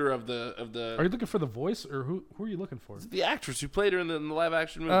director of Are the you looking for the voice, or who are you looking for? the actress who played her in the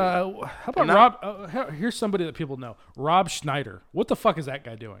live-action movie. How about Rob? Here's somebody that people know. Rob Schneider. What the fuck is that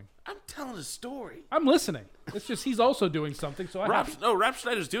guy doing? I'm telling a story. I'm listening. It's just he's also doing something. So Rob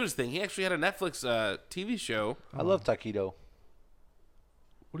Schneider's doing his thing. He actually had a Netflix TV show. I love Taquito.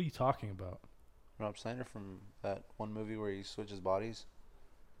 What are you talking about? Rob Schneider from that one movie where he switches bodies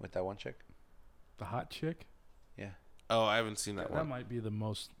with that one chick. The hot chick? Yeah. Oh, I haven't seen that That one. might be the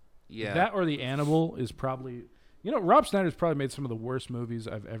most. Yeah. That or the Animal is probably. You know, Rob Schneider's probably made some of the worst movies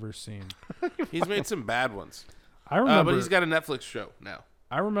I've ever seen. He's made some bad ones. I remember. But he's got a Netflix show now.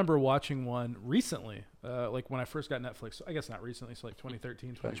 I remember watching one recently, like when I first got Netflix. I guess not recently, so like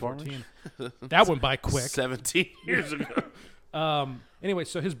 2013, 2014. That went by quick. 17 years ago. Anyway,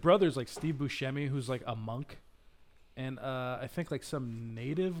 so his brother's like Steve Buscemi, who's like a monk, and I think like some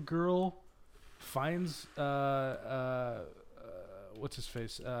native girl finds what's his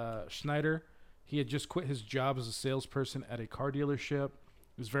face Schneider. He had just quit his job as a salesperson at a car dealership.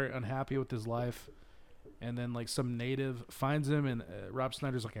 He was very unhappy with his life, and then like some native finds him, and Rob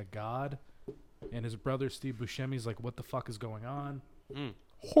Schneider's like a god, and his brother Steve Buscemi's like, "What the fuck is going on?"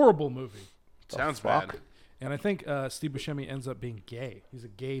 Horrible movie. Sounds bad. And I think Steve Buscemi ends up being gay. He's a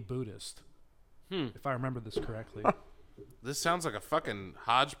gay Buddhist, if I remember this correctly. This sounds like a fucking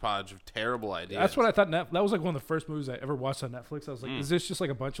hodgepodge of terrible ideas. That's what I thought. That was like one of the first movies I ever watched on Netflix. I was like, is this just like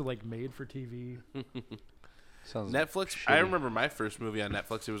a bunch of like made-for-TV? Sounds Netflix. I remember my first movie on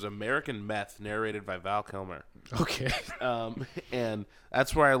Netflix. It was American Meth, narrated by Val Kilmer. Okay. And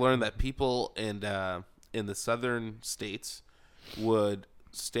that's where I learned that people in the southern states would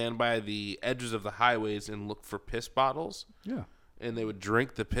stand by the edges of the highways and look for piss bottles. Yeah. And they would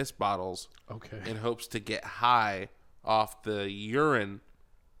drink the piss bottles Okay. in hopes to get high off the urine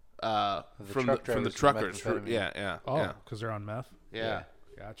from the truckers. methamphetamine. Yeah. Oh, because they're on meth? Yeah.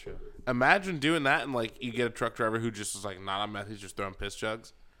 Gotcha. Imagine doing that and like you get a truck driver who just is like not on meth, he's just throwing piss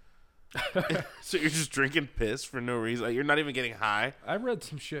jugs. So you're just drinking piss for no reason. Like, you're not even getting high. I read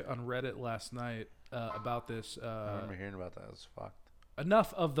some shit on Reddit last night about this. I remember hearing about that. It was fucked.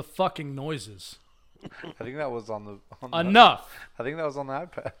 Enough of the fucking noises. I think that was on the. Enough. I think that was on the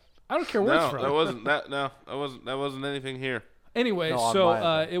iPad. I don't care where it's No, from. that wasn't that. No, that wasn't anything here. Anyway, No, so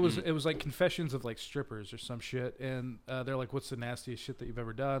online. it was like confessions of like strippers or some shit, and they're like, "What's the nastiest shit that you've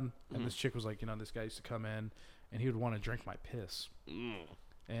ever done?" And this chick was like, "This guy used to come in, and he would want to drink my piss."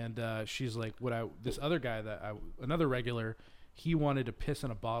 And she's like, this other guy another regular, he wanted to piss in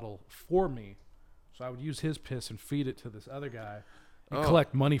a bottle for me, so I would use his piss and feed it to this other guy and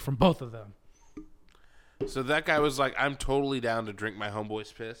collect money from both of them. So that guy was like, I'm totally down to drink my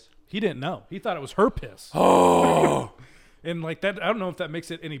homeboy's piss. He didn't know. He thought it was her piss. Oh. And like that, I don't know if that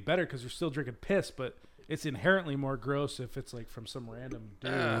makes it any better because you're still drinking piss, but it's inherently more gross if it's like from some random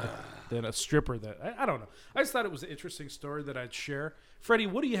dude than a stripper. That I don't know. I just thought it was an interesting story that I'd share. Freddie,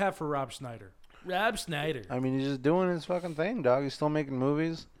 what do you have for Rob Schneider? Rob Schneider. I mean, he's just doing his fucking thing, dog. He's still making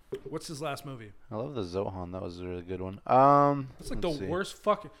movies. What's his last movie? I love the Zohan. That was a really good one. That's like the let's see. worst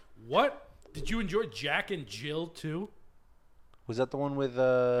fucking. What? Did you enjoy Jack and Jill too? Was that the one with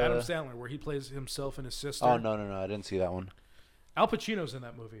Adam Sandler, where he plays himself and his sister. Oh no, I didn't see that one. Al Pacino's in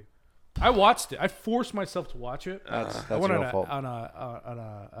that movie. I watched it. I forced myself to watch it. That's I went your on fault.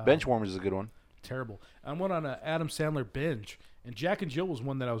 a Benchwarmers is a good one. terrible. I went on an Adam Sandler binge, and Jack and Jill was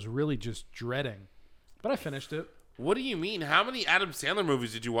one that I was really just dreading, but I finished it. What do you mean? How many Adam Sandler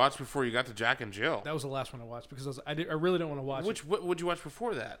movies did you watch before you got to Jack and Jill? That was the last one I watched because I really don't want to watch What would you watch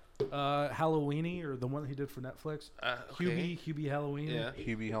before that? it. Halloweeny, or the one that he did for Netflix. Okay. Hubie Halloween. Yeah.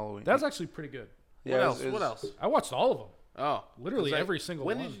 Hubie Halloween. That was actually pretty good. yeah, What it else? was- it What was- else? I watched all of them. Oh, Literally 'cause every single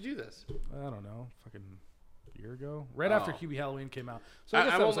When one. did you do this? I don't know, fucking year ago, right after Oh. Hubie Halloween came out. So I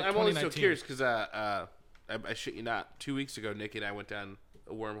guess I'm that was only, like I'm only so 2019. curious because I shit you not, 2 weeks ago, Nikki and I went down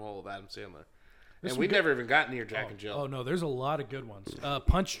a wormhole of Adam Sandler, There's and some we good- never even got near Jack and Jill. Oh no, there's a lot of good ones.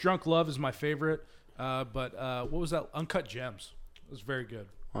 Punch Drunk Love is my favorite. But what was that? Uncut Gems. It was very good.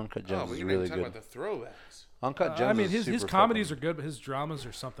 Uncut Oh, Gems we is can really talk good. about the throwbacks. Uncut Gems. I mean, is his super comedies fucking- are good, but his dramas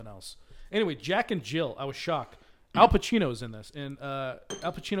are something else. Anyway, Jack and Jill, I was shocked. Al Pacino's in this, and Al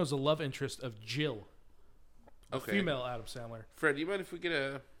Pacino's the love interest of Jill, the Okay, female Adam Sandler. Fred, do you mind if we get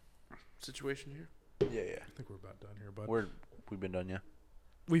a situation here? Yeah. I think we're about done here, bud. We've been done, yeah.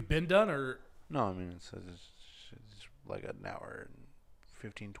 We've been done, or No, I mean it's like an hour and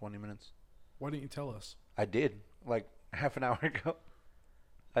 15, 20 minutes. why didn't you tell us? I did like half an hour ago.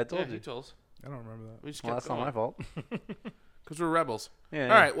 I told Yeah, you. you told us. I don't remember that. We just Well, kept that's not my fault. because we're rebels. Yeah.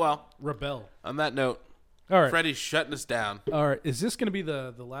 All right. Well, Rebel. on that note, All right. Freddie's shutting us down. All right. Is this going to be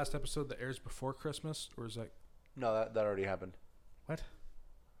the last episode that airs before Christmas, or is that No, that already happened. what?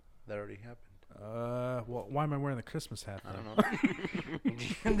 That already happened. Well, why am I wearing the Christmas hat? I then?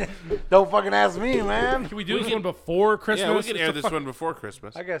 don't know. Don't fucking ask me, man. Can we do this one before Christmas? Yeah, we can It's air a this fuck- one before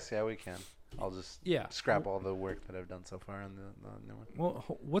Christmas. I guess yeah, we can. I'll just Yeah. scrap all the work that I've done so far on the new one. Well,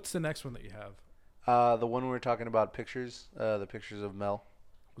 what's the next one that you have? The one we were talking about pictures, the pictures of Mel.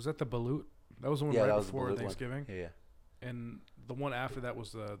 Was that the Balut? That was the one Yeah, right that was the before Balut one. Thanksgiving, Yeah, and the one after that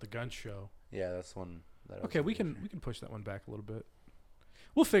was the gun show. yeah, that's the one. That I was Okay, we thinking can push that one back a little bit.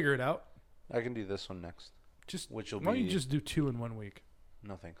 We'll figure it out. for. I can do this one next. Just Which will why don't be you just do 2 in 1 week?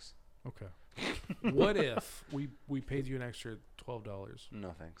 no thanks. Okay. What if we paid you an extra $12?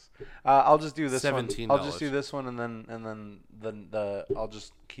 No thanks. I'll just do this one. $17. I'll just do this one, and then the I'll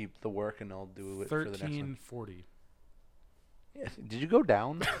just keep the work, and I'll do it for the next one. $13.40. Yeah. Did you go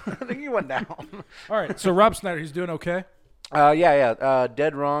down? I think you went down. All right. So Rob Schneider, he's doing okay. Yeah.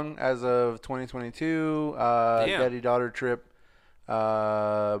 Dead wrong as of 2022. Damn. Daddy daughter trip.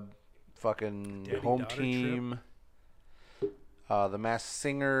 Fucking Daddy home daughter team. The Masked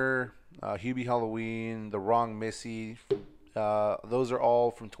Singer. Hubie Halloween. The Wrong Missy. Those are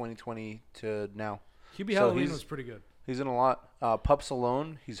all from 2020 to now. Hubie So Halloween he's- was pretty good. He's in a lot. Pups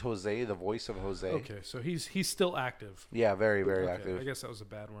Alone. He's Jose, the voice of Jose. Okay, so he's still active. Yeah, very, very Okay, active. I guess that was a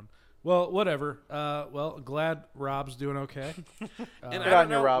bad one. Well, whatever. Well, glad Rob's doing okay. And Good I on don't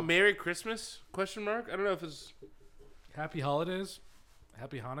you, know, Rob. Merry Christmas? Question mark. I don't know if it's. Happy holidays.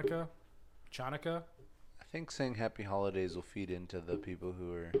 Happy Hanukkah. Chanukah. I think saying Happy Holidays will feed into the people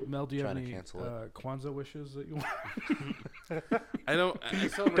who are. Mel, do you have Trying to any cancel it. Kwanzaa wishes that you want? I don't. I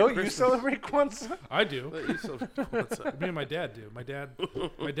celebrate Don't you Christmas. celebrate Kwanzaa? I do. But you celebrate- what's up? Me and my dad do.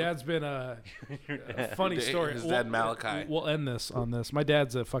 My dad's been a funny story. His dad Malachi. We'll end this on this. My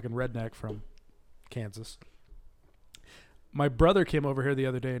dad's a fucking redneck from Kansas. My brother came over here the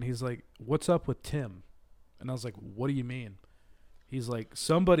other day and he's like, "What's up with Tim?" And I was like, "What do you mean?" He's like,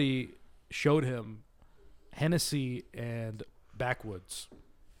 "Somebody showed him Hennessy and Backwoods."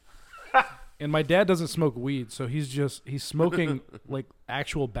 And my dad doesn't smoke weed, so he's smoking like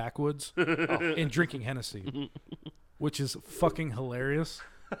actual Backwoods and drinking Hennessy, which is fucking hilarious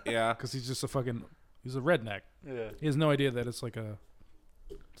Yeah. because he's a redneck. Yeah. He has no idea that it's a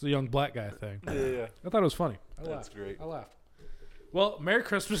young black guy thing. Yeah. I thought it was funny. I That's laughed. great. I laughed. Well, Merry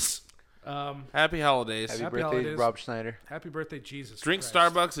Christmas. Happy holidays. Happy Happy birthday, holidays. Rob Schneider. Happy birthday, Jesus. Drink Christ.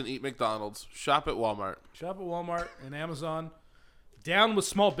 Starbucks and eat McDonald's. Shop at Walmart. Shop at Walmart and Amazon. Down with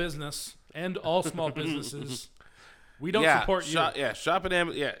small business and all small businesses. We don't support you. Shop at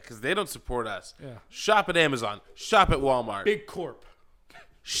Amazon. Yeah, because they don't support us. Yeah. Shop at Amazon. Shop at Walmart. Big Corp.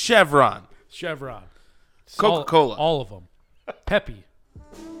 Chevron. Chevron. Coca-Cola. All of them. Peppy.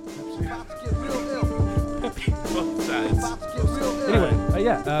 Both sides. Anyway,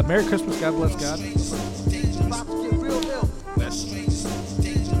 Merry Christmas. God bless God.